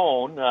on his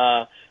own,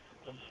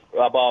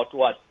 about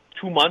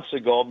 2 months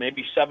ago,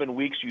 maybe 7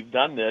 weeks you've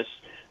done this,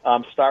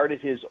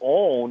 started his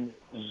own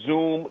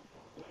Zoom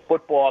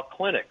football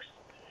clinics.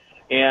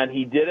 And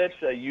he did it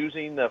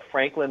using the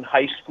Franklin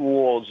High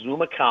School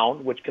Zoom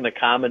account, which can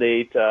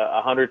accommodate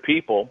 100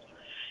 people.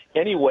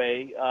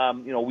 Anyway,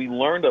 we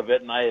learned of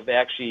it, and I have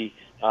actually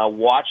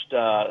watched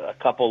a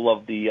couple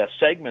of the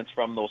segments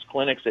from those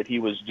clinics that he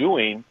was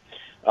doing.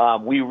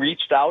 We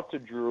reached out to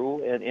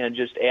Drew and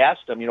just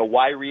asked him,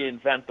 why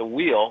reinvent the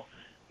wheel?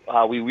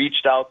 We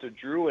reached out to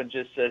Drew and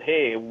just said,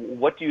 hey,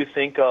 what do you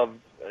think of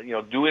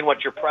doing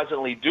what you're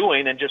presently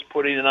doing and just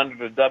putting it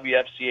under the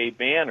WFCA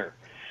banner?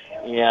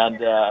 And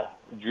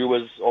Drew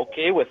was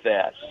okay with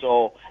that.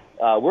 So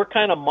we're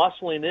kind of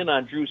muscling in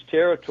on Drew's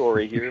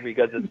territory here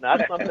because it's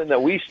not something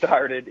that we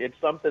started. It's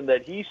something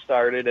that he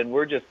started, and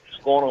we're just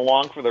going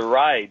along for the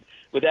ride.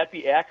 Would that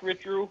be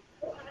accurate, Drew?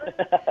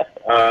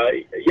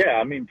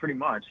 Yeah, pretty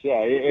much.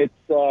 Yeah, it's,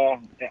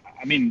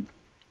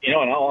 in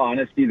all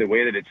honesty, the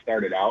way that it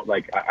started out,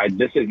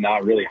 this is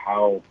not really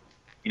how,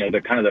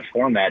 the kind of the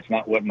format's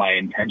not what my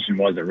intention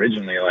was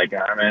originally.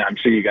 I'm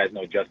sure you guys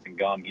know Justin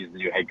Gum. He's the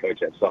new head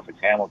coach at Suffolk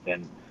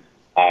Hamilton.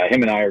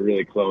 Him and I are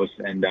really close,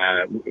 and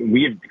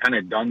we've kind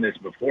of done this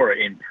before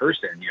in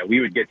person. We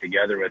would get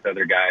together with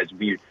other guys.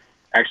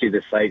 Actually,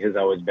 the site has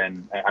always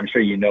been, I'm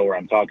sure you know where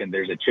I'm talking.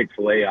 There's a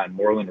Chick-fil-A on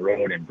Moreland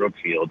Road in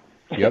Brookfield.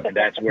 Yep. And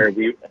that's where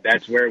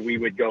we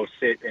would go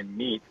sit and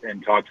meet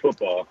and talk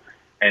football.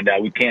 And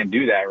we can't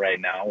do that right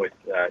now with,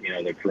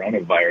 the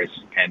coronavirus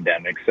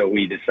pandemic. So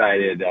we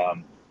decided,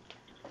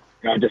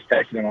 I just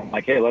texted them. I'm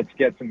like, hey, let's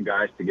get some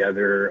guys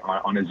together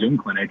on a Zoom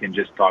clinic and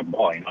just talk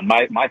ball.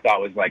 My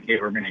thought was hey,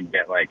 we're going to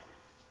get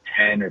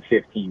 10 or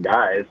 15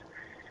 guys.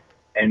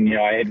 And,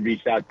 I had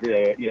reached out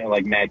to,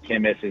 Matt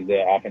Kimmis is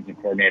the offensive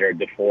coordinator at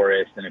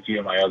DeForest and a few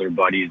of my other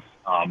buddies.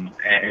 And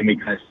we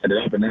kind of set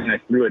it up. And then I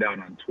threw it out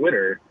on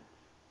Twitter.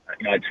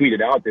 I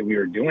tweeted out that we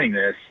were doing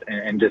this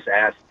and just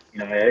asked,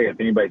 hey, if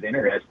anybody's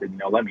interested,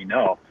 let me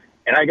know.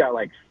 And I got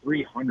like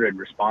 300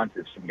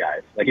 responses from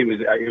guys. Like it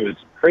was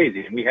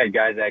crazy. And we had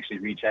guys actually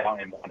reach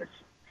out and want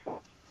to.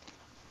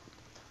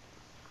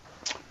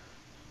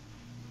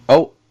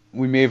 Oh,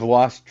 we may have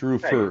lost Drew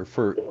for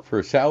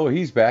a second. Oh,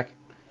 he's back.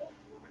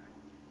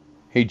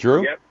 Hey,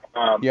 Drew. Yep.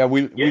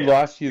 We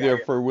lost you there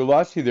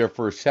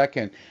for a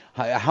second.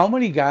 How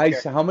many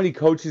guys? How many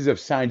coaches have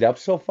signed up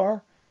so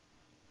far?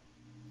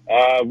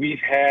 I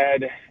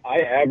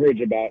average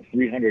about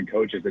 300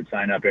 coaches that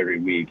sign up every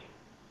week.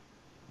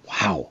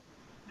 Wow.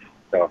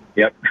 So,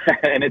 yep.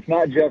 And it's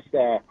not just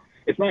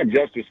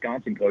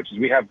Wisconsin coaches.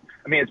 We have,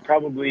 it's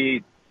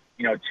probably,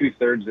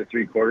 2/3 to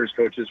 3/4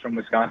 coaches from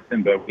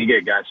Wisconsin, but we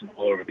get guys from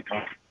all over the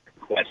country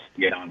to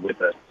get on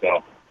with us.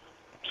 So.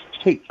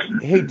 Hey,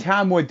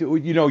 Tom,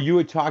 you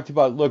had talked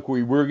about, look,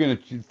 we're going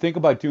to think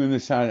about doing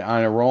this on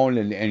our own,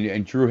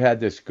 and Drew had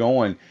this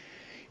going.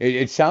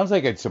 It sounds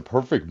like it's a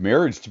perfect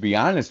marriage, to be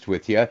honest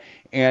with you.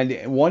 And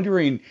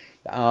wondering,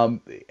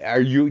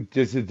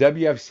 does the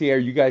WFCA, are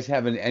you guys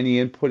having any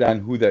input on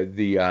who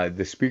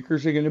the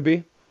speakers are going to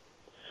be?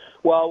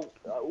 Well,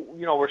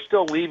 we're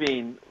still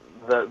leaving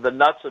the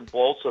nuts and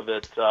bolts of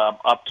it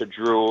up to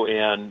Drew.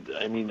 And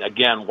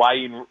again, why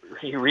you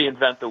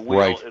reinvent the wheel?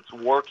 Right. It's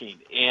working.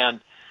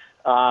 And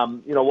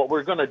what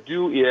we're going to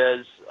do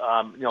is,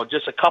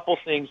 just a couple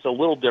things a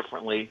little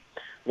differently.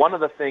 One of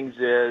the things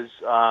is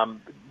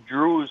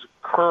Drew's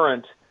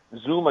current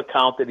Zoom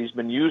account that he's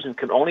been using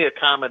can only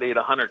accommodate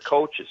 100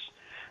 coaches.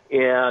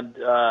 And,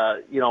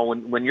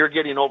 when you're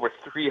getting over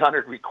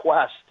 300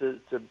 requests to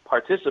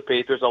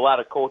participate, there's a lot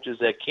of coaches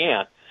that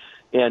can't.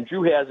 And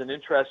Drew has an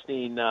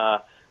interesting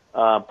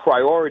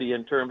priority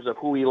in terms of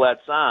who he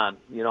lets on.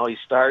 He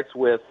starts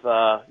with,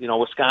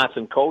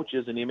 Wisconsin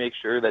coaches, and he makes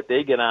sure that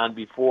they get on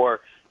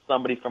before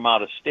somebody from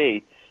out of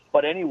state.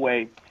 But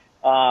anyway,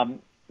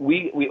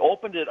 we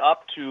opened it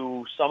up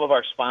to some of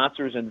our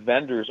sponsors and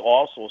vendors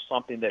also,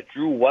 something that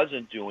Drew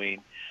wasn't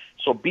doing.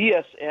 So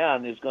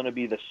BSN is going to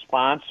be the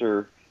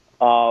sponsor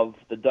of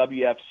the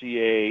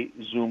WFCA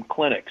Zoom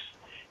clinics.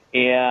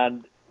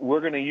 And we're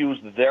going to use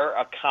their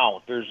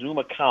account, their Zoom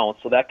account,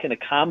 so that can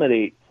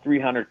accommodate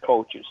 300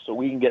 coaches, so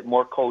we can get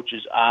more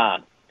coaches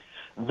on.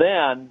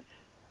 Then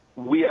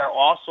we are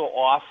also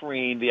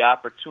offering the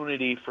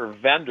opportunity for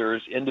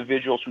vendors,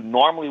 individuals who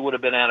normally would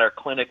have been at our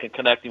clinic and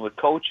connecting with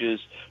coaches,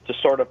 to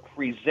sort of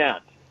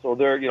present. So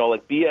they're,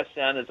 like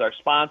BSN is our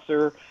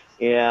sponsor,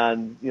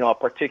 and, a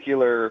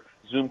particular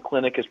Zoom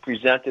clinic is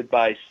presented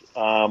by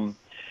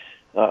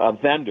a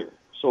vendor.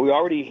 So we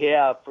already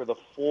have, for the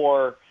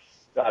 4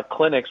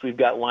 clinics we've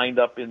got lined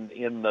up in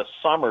the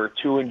summer,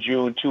 2 in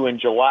June, 2 in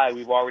July,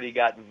 we've already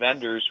got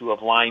vendors who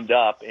have lined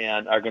up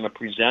and are going to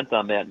present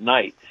on that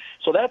night.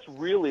 So that's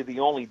really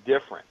the only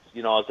difference,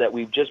 is that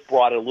we've just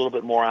brought a little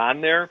bit more on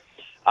there.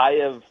 I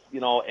have,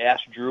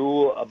 asked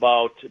Drew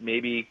about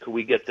maybe could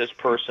we get this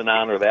person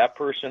on or that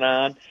person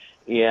on,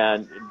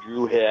 and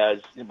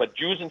but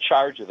Drew's in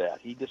charge of that.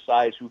 He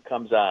decides who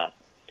comes on.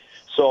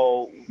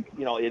 So,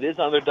 it is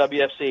under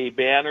WFCA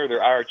banner.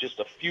 There are just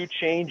a few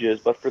changes,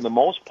 but for the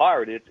most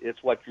part,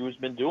 it's what Drew's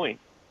been doing.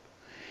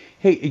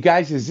 Hey,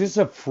 guys, is this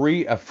a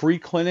free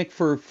clinic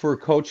for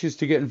coaches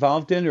to get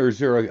involved in, or is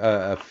there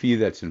a fee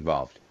that's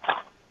involved?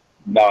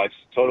 No, it's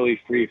totally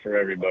free for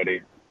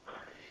everybody.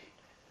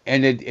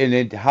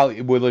 And how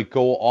will it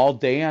go all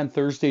day on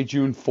Thursday,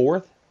 June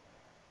 4th?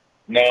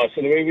 No,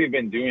 so the way we've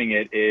been doing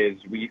it is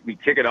we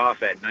kick it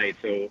off at night.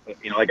 So,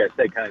 like I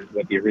said, kind of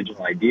what the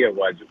original idea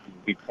was,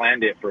 we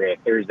planned it for a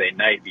Thursday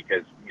night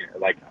because,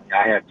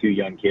 I have 2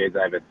 young kids.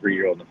 I have a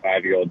 3-year-old and a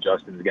 5-year-old.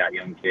 Justin's got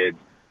young kids.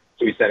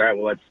 So we said, all right,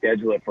 well, let's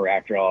schedule it for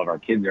after all of our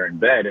kids are in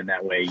bed, and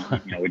that way,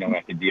 we don't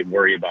have to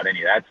worry about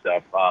any of that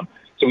stuff.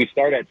 So we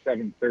start at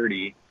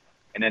 7:30,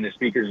 and then the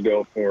speakers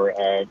go for,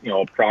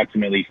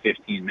 approximately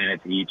 15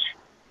 minutes each.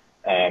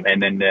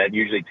 And then that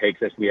usually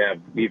takes us,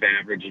 we've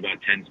averaged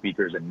about 10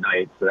 speakers a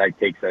night. So that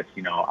takes us,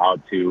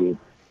 out to,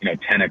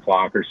 10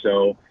 o'clock or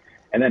so.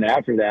 And then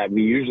after that,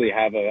 we usually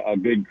have a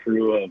good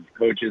crew of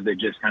coaches that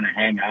just kind of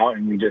hang out,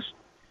 and we just,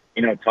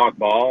 talk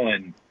ball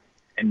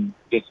and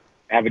just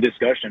have a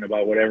discussion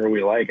about whatever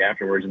we like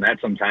afterwards. And that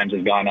sometimes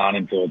has gone on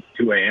until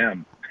 2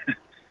 a.m.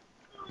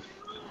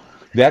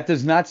 That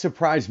does not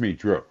surprise me,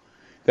 Drew.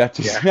 That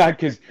does not,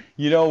 because,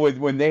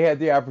 when they had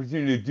the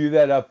opportunity to do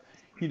that up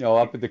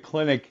at the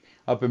clinic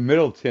up in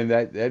Middleton,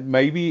 that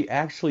may be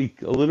actually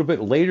a little bit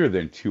later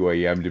than 2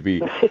 a.m., to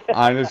be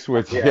honest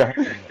with you.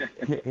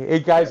 Hey,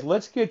 guys,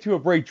 let's get to a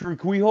break. Drew,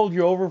 can we hold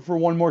you over for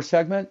one more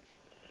segment?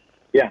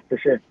 Yeah, for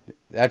sure.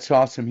 That's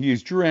awesome. He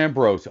is Drew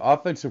Ambrose,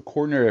 offensive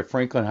coordinator at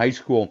Franklin High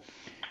School.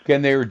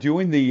 Again, they are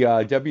doing the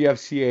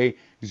WFCA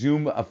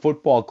Zoom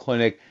football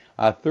clinic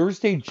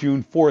Thursday,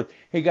 June 4th.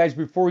 Hey, guys,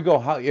 before we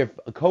go, if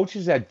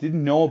coaches that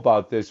didn't know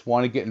about this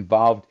want to get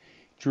involved,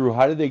 Drew,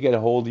 how do they get a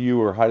hold of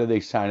you, or how do they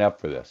sign up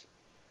for this?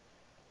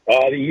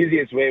 The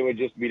easiest way would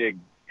just be to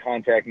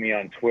contact me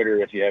on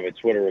Twitter if you have a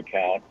Twitter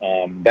account.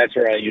 That's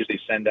where I usually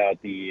send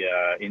out the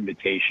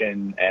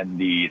invitation and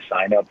the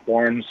sign-up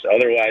forms.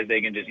 Otherwise,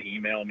 they can just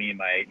email me.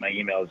 My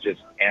email is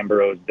just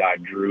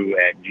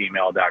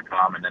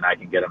ambrose.drew@gmail.com, and then I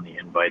can get them the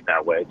invite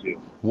that way,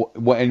 too.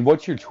 And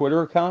what's your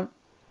Twitter account?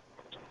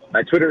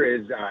 My Twitter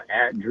is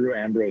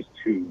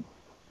 @DrewAmbrose2,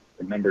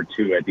 the number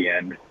 2 at the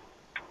end.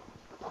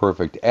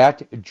 Perfect.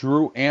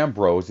 @Drew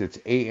Ambrose, it's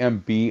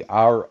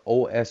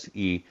AMBROSE,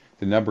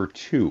 the number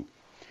 2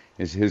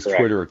 is his Correct.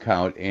 Twitter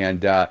account,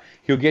 and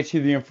he'll get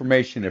you the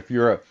information. If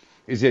you're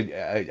is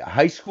it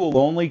high school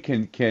only?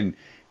 Can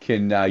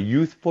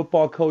youth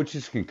football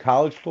coaches, can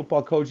college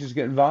football coaches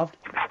get involved?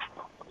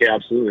 Yeah,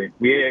 absolutely.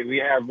 We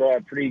have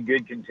a pretty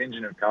good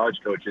contingent of college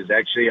coaches.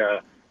 Actually,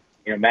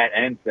 Matt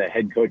Entz, the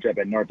head coach up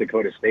at North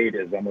Dakota State,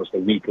 is almost a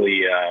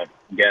weekly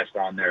guest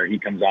on there. He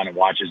comes on and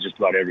watches just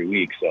about every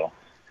week, so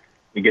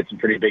we get some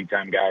pretty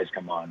big-time guys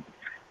come on.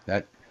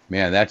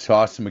 That's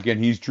awesome. Again,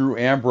 he's Drew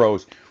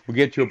Ambrose. We'll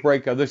get to a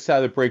break. Other side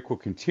of the break, we'll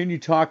continue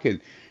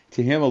talking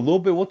to him a little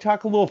bit. We'll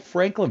talk a little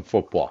Franklin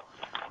football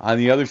on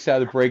the other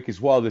side of the break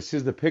as well. This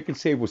is the Pick and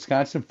Save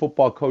Wisconsin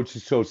Football Coaches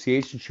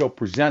Association show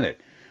presented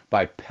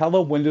by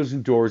Pella Windows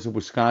and Doors of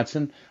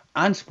Wisconsin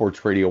on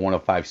Sports Radio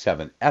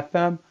 105.7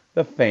 FM,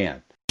 The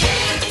Fan.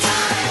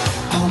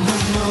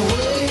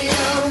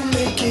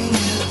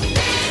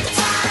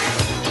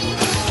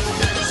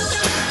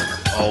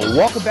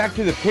 Welcome back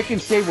to the Pick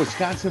and Save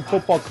Wisconsin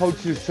Football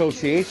Coaches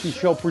Association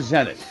show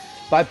presented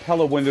by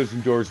Pella Windows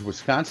and Doors of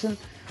Wisconsin.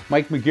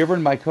 Mike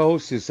McGivern, my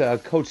co-host, is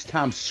Coach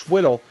Tom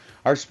Swiddle.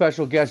 Our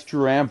special guest,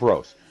 Drew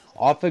Ambrose,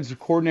 offensive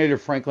coordinator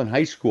of Franklin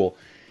High School,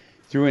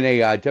 doing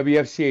a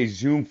WFCA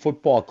Zoom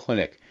football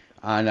clinic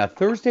on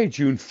Thursday,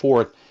 June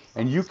 4th.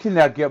 And you can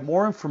get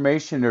more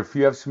information if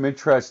you have some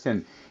interest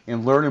in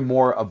learning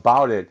more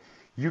about it.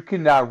 You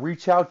can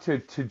reach out to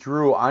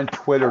Drew on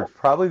Twitter. It's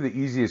probably the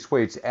easiest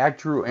way. It's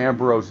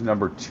 @DrewAmbrose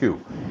number 2.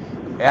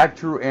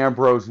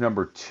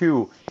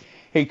 @DrewAmbrose2.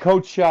 Hey,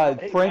 Coach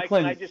Franklin. Mike,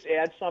 can I just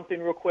add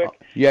something real quick?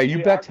 Yeah,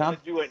 you bet, Tom.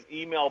 We're going to do an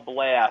email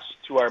blast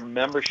to our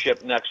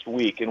membership next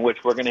week in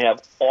which we're going to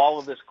have all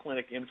of this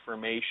clinic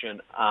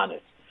information on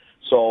it.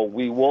 So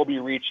we will be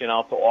reaching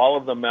out to all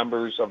of the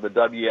members of the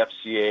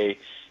WFCA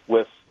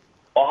with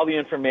all the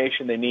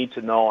information they need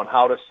to know on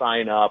how to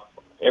sign up.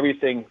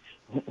 Everything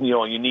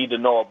you need to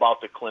know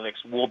about the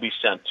clinics will be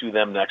sent to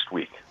them next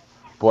week.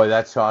 Boy,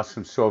 that's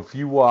awesome. So if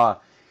you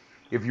want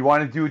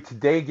to do it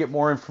today, get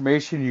more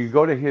information, you can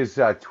go to his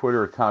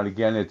Twitter account.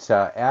 Again, it's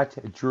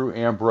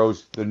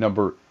 @DrewAmbrose, the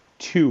number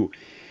 2.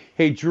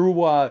 Hey, Drew,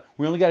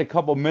 we only got a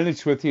couple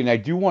minutes with you, and I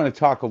do want to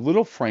talk a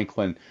little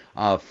Franklin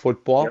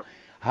football. Yep.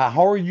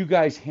 How are you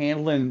guys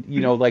handling,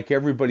 like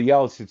everybody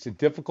else? It's a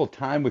difficult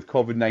time with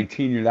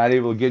COVID-19. You're not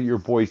able to get your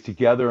boys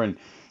together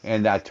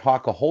and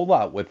talk a whole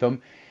lot with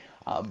them.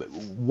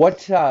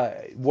 What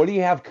do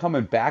you have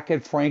coming back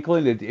at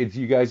Franklin?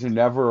 You guys are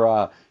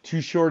never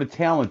too short of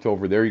talent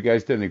over there. You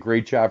guys did a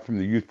great job from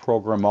the youth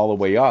program all the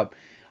way up.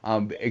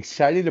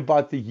 Excited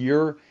about the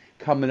year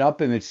coming up,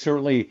 and it's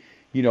certainly,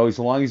 as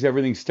long as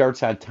everything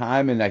starts on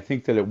time, and I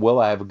think that it will.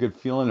 I have a good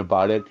feeling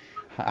about it.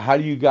 How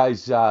do you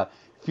guys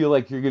feel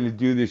like you're going to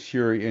do this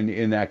year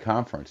in that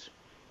conference?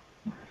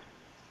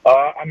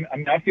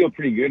 I feel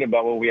pretty good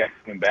about what we have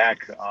coming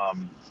back.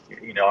 On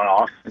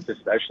offense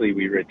especially,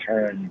 we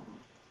return,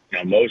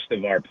 most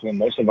of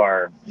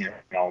our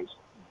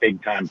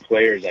big time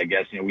players. I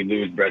guess we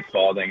lose Brett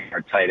Spalding,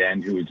 our tight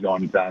end, who is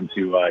going down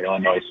to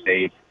Illinois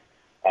State.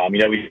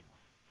 We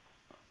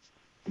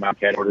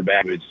Marquette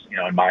quarterback, who's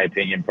in my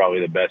opinion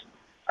probably the best.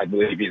 I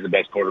believe he's the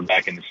best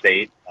quarterback in the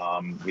state.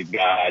 We've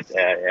got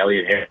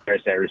Elliot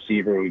Harris at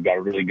receiver. We've got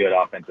a really good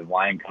offensive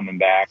line coming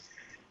back.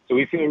 So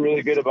we feel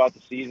really good about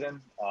the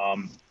season.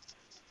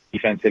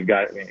 Defense have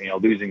got,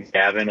 losing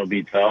Gavin will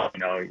be tough.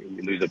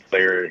 You lose a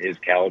player his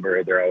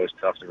caliber, they're always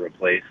tough to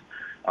replace.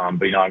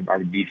 But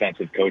our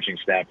defensive coaching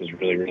staff is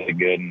really, really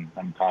good, and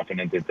I'm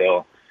confident that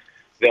they'll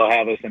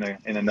have us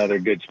in another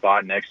good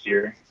spot next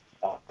year.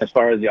 As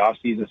far as the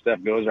off-season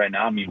stuff goes right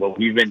now, what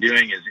we've been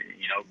doing is,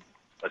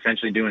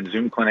 essentially doing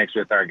Zoom clinics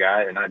with our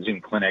guys, or not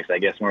Zoom clinics, I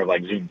guess more of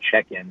like Zoom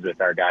check-ins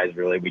with our guys,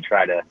 really. We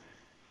try to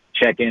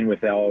check in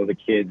with all the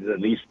kids at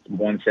least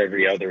once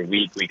every other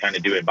week. We kind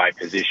of do it by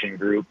position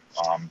group.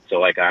 So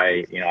like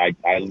I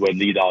would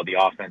lead all the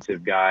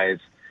offensive guys.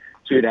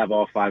 So we'd have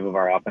all 5 of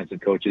our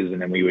offensive coaches,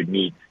 and then we would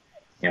meet,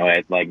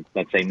 at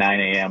let's say 9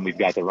 a.m. We've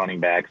got the running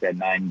backs. At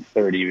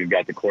 9:30, we've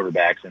got the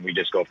quarterbacks, and we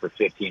just go for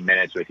 15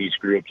 minutes with each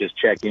group, just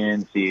check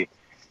in, see,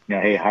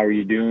 hey, how are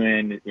you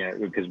doing?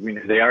 Because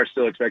they are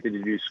still expected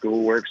to do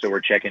schoolwork, so we're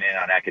checking in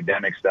on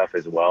academic stuff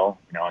as well,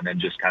 and then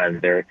just kind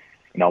of their,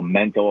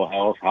 mental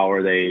health. How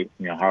are they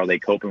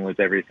coping with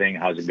everything?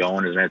 How's it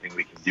going? Is there anything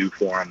we can do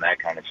for them? That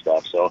kind of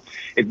stuff. So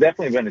it's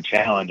definitely been a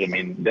challenge.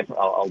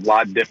 A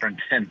lot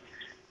different than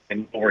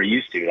what we're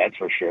used to, that's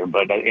for sure.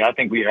 But I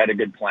think we've had a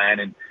good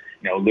plan, and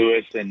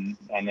Lewis and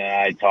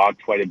I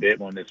talked quite a bit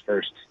when this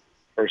first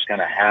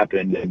kind of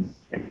happened, and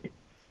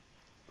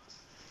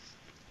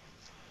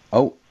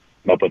oh.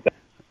 Up with that.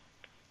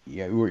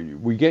 Yeah,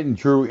 we're getting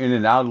Drew in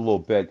and out a little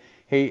bit.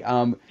 Hey,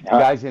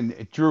 guys,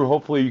 and Drew,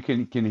 hopefully you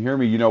can hear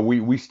me. You know,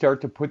 we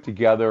start to put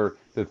together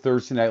the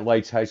Thursday Night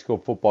Lights high school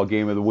football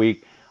game of the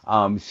week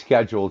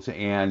schedules,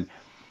 and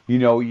you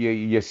know,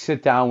 you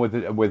sit down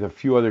with a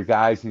few other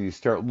guys and you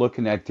start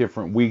looking at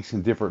different weeks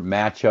and different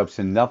matchups,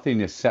 and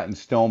nothing is set in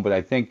stone. But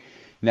I think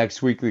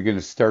next week they're going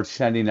to start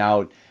sending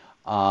out,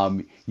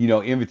 you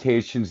know,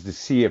 invitations to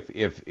see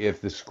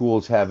if the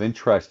schools have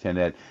interest in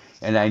it.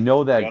 And I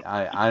know that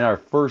on our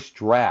first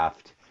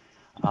draft,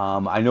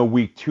 I know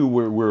week 2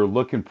 we're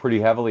looking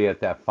pretty heavily at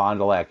that Fond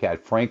du Lac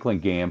at Franklin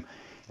game,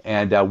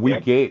 and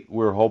week 8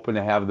 we're hoping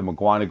to have the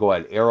McGuanago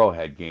at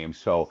Arrowhead game.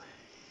 So,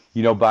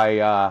 you know,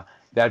 by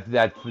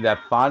that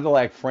Fond du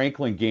Lac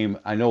Franklin game,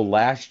 I know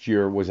last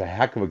year was a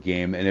heck of a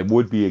game, and it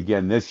would be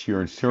again this year.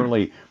 And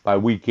certainly by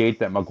week 8,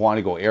 that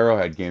McGuanago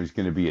Arrowhead game is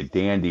going to be a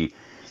dandy.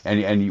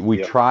 And we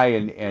try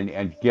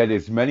and get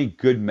as many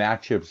good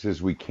matchups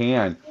as we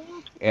can.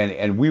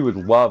 And we would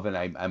love, and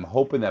I'm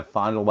hoping that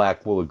Fond du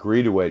Lac will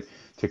agree to it,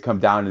 to come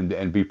down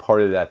and be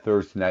part of that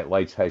Thursday Night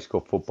Lights high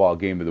school football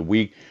game of the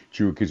week,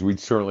 Drew, because we'd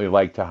certainly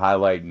like to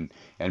highlight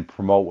and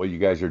promote what you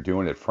guys are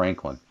doing at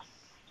Franklin.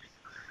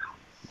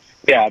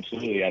 Yeah,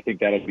 absolutely. I think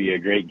that'll be a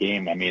great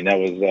game. I mean, that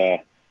was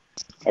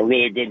a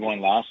really good one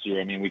last year.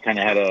 I mean, we kind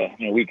of had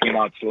we came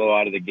out slow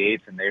out of the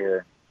gates, and they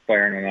were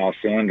firing on all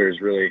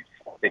cylinders. Really,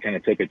 they kind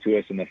of took it to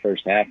us in the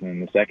first half, and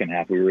in the second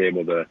half, we were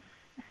able to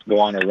go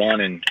on a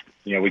run, and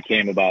you know, we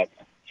came about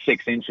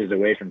 6 inches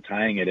away from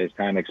tying it as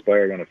time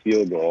expired on a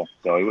field goal.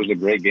 So it was a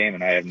great game,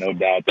 and I have no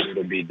doubt that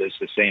it'll be the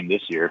same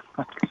this year.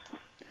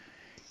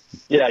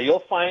 Yeah, you'll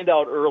find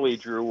out early,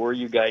 Drew, where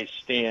you guys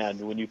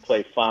stand when you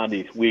play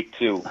Fondy week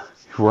 2.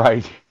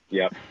 Right.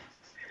 Yep.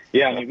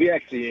 Yeah, I mean,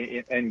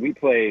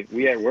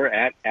 we're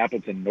at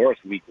Appleton North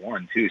week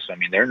 1 too. So I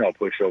mean, they're no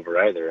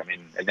pushover either. I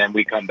mean, and then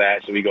we come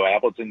back, so we go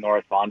Appleton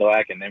North, Fond du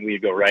Lac, and then we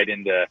go right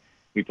into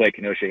we play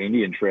Kenosha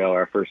Indian Trail,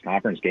 our first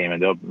conference game,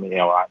 and they'll, you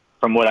know,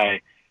 from what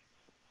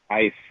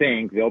I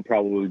think they'll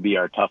probably be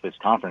our toughest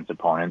conference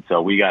opponent.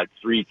 So we got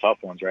 3 tough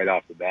ones right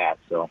off the bat.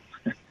 So.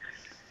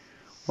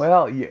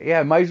 Well,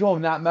 yeah, might as well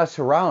not mess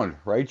around,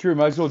 right, Drew?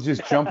 Might as well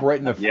just jump right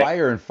in the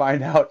fire and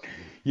find out.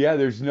 Yeah,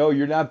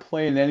 you're not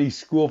playing any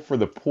school for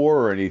the poor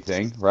or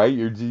anything, right?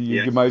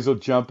 You might as well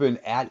jump in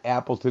at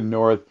Appleton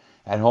North,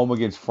 at home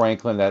against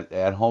Franklin,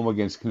 at home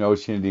against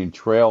Kenosha Indian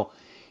Trail.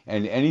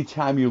 And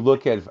anytime you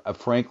look at a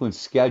Franklin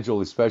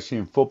schedule, especially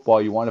in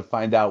football, you want to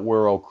find out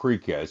where Oak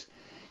Creek is,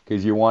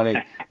 because you want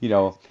to, you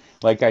know,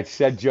 like I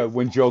said,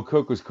 when Joe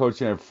Cook was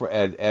coaching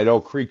at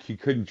Oak Creek, he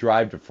couldn't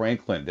drive to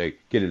Franklin to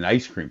get an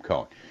ice cream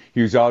cone.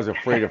 He was always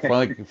afraid of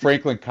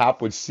Franklin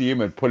cop would see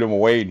him and put him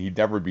away, and he'd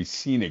never be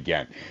seen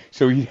again.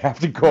 So he'd have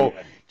to go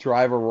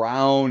drive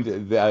around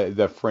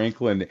the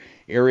Franklin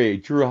area.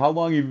 Drew, how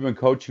long have you been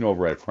coaching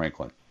over at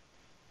Franklin?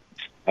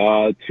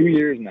 2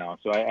 years now.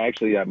 So I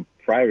actually,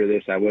 prior to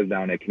this, I was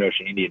down at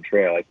Kenosha Indian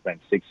Trail. I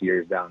spent 6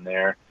 years down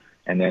there.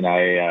 And then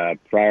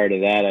prior to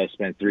that, I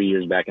spent 3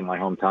 years back in my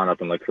hometown up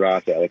in La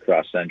Crosse at La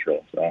Crosse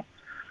Central. So,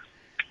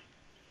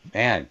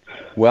 man,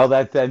 well,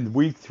 then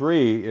week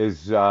 3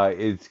 is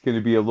it's going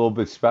to be a little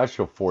bit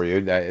special for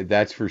you.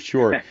 That's for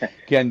sure.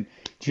 Again,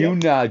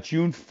 June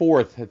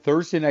 4th,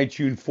 Thursday night,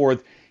 June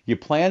 4th. You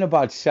plan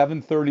about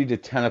 7:30 to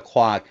 10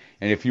 o'clock,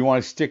 and if you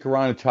want to stick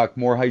around and talk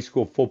more high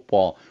school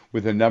football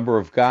with a number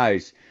of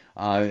guys,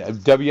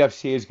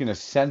 WFCA is going to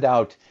send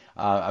out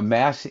a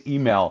mass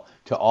email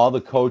to all the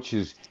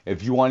coaches.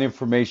 If you want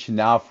information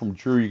now from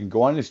Drew, you can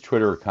go on his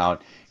Twitter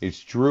account. It's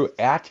Drew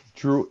at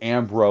Drew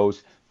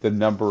Ambrose, the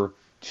number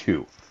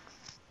 2.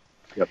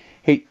 Yep.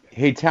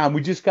 Hey, Tom,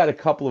 we just got a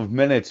couple of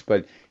minutes,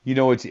 but you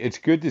know it's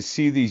good to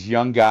see these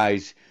young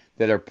guys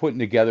that are putting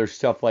together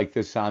stuff like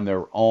this on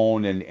their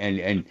own,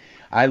 and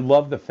I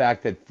love the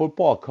fact that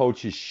football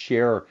coaches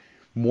share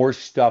more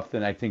stuff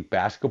than I think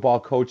basketball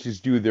coaches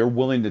do. They're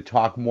willing to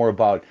talk more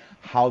about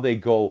how they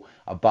go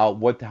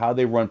about how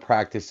they run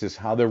practices,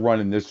 how they're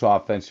running this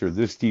offense or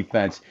this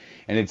defense,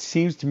 and it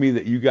seems to me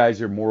that you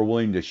guys are more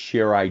willing to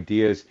share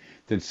ideas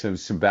than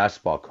some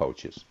basketball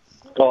coaches.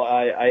 Well,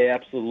 I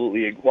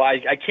absolutely. Well,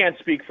 I can't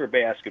speak for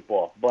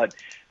basketball, but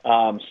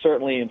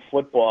certainly in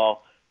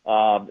football.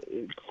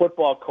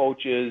 Football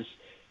coaches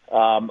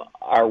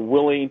are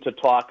willing to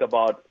talk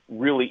about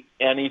really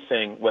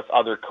anything with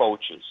other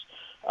coaches,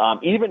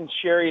 even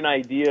sharing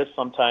ideas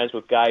sometimes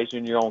with guys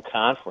in your own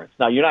conference.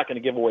 Now, you're not going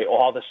to give away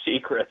all the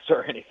secrets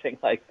or anything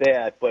like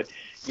that, but,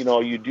 you know,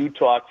 you do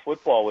talk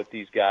football with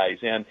these guys.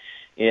 And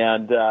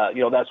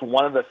you know, that's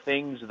one of the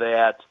things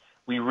that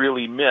we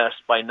really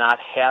missed by not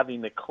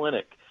having the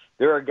clinic.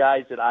 There are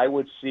guys that I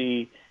would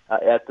see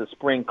at the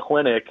spring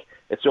clinic.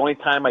 It's the only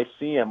time I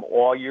see him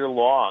all year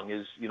long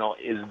is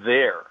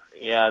there.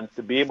 And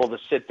to be able to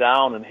sit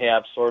down and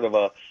have sort of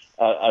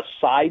a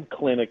side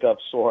clinic of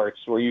sorts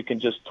where you can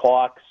just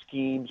talk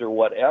schemes or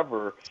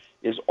whatever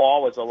is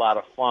always a lot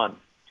of fun.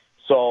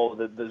 So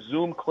the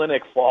Zoom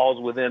clinic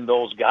falls within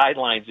those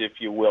guidelines, if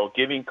you will,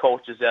 giving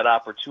coaches that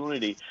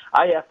opportunity.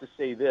 I have to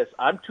say this.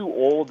 I'm too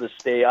old to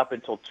stay up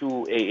until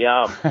 2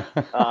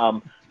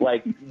 a.m.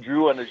 Like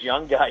Drew and his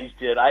young guys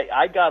did.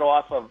 I got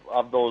off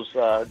of those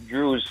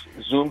Drew's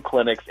Zoom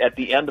clinics at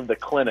the end of the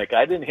clinic.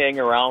 I didn't hang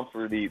around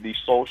for the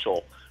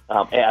social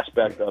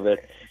aspect of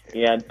it.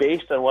 And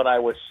based on what I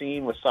was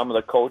seeing with some of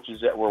the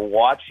coaches that were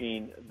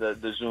watching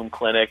the Zoom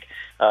clinic,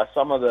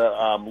 some of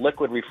the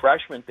liquid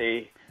refreshment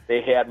they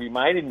had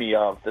reminded me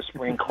of the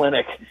spring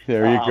clinic.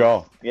 There you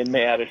go. In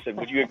Madison.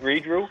 Would you agree,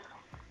 Drew?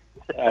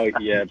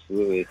 Yeah,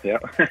 absolutely. Yeah.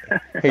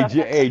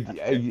 Hey,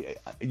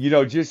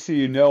 just so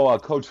you know,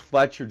 Coach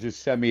Fletcher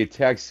just sent me a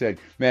text, said,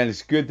 man,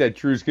 it's good that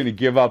Drew's going to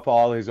give up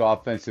all his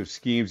offensive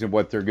schemes and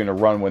what they're going to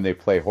run when they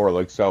play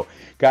Horlick. So,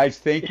 guys,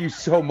 thank you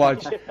so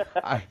much.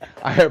 I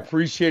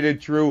appreciate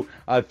it, Drew.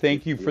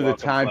 Thank you for the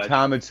time,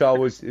 Tom. It's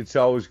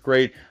always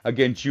great.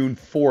 Again, June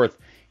 4th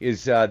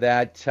is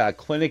that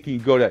clinic. You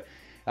can go to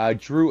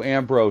Drew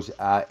Ambrose,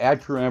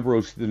 at Drew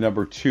Ambrose, the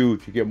number 2,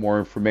 to get more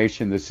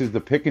information. This is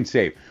the Pick and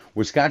Save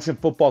Wisconsin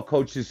Football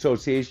Coaches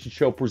Association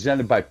show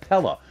presented by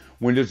Pella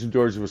Windows and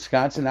Doors of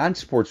Wisconsin on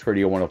Sports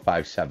Radio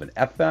 105.7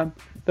 FM,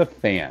 The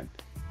Fan.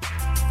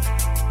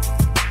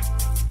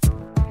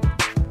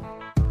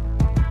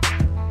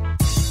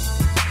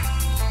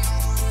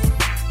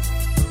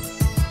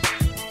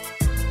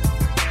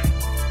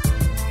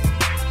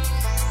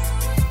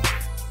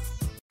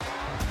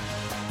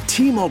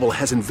 T-Mobile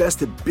has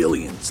invested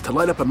billions to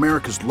light up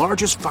America's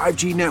largest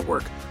 5G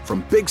network,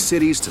 from big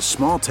cities to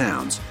small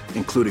towns,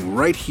 including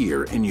right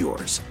here in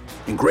yours.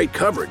 And great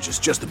coverage is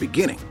just the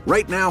beginning.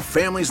 Right now,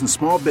 families and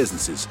small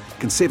businesses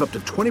can save up to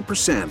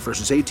 20%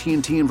 versus AT&T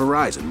and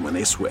Verizon when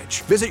they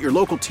switch. Visit your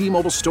local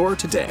T-Mobile store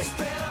today.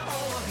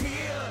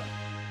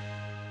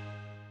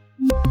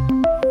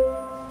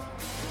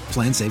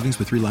 Plan savings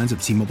with 3 lines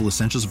of T-Mobile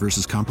Essentials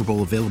versus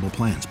comparable available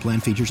plans. Plan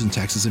features and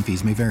taxes and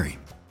fees may vary.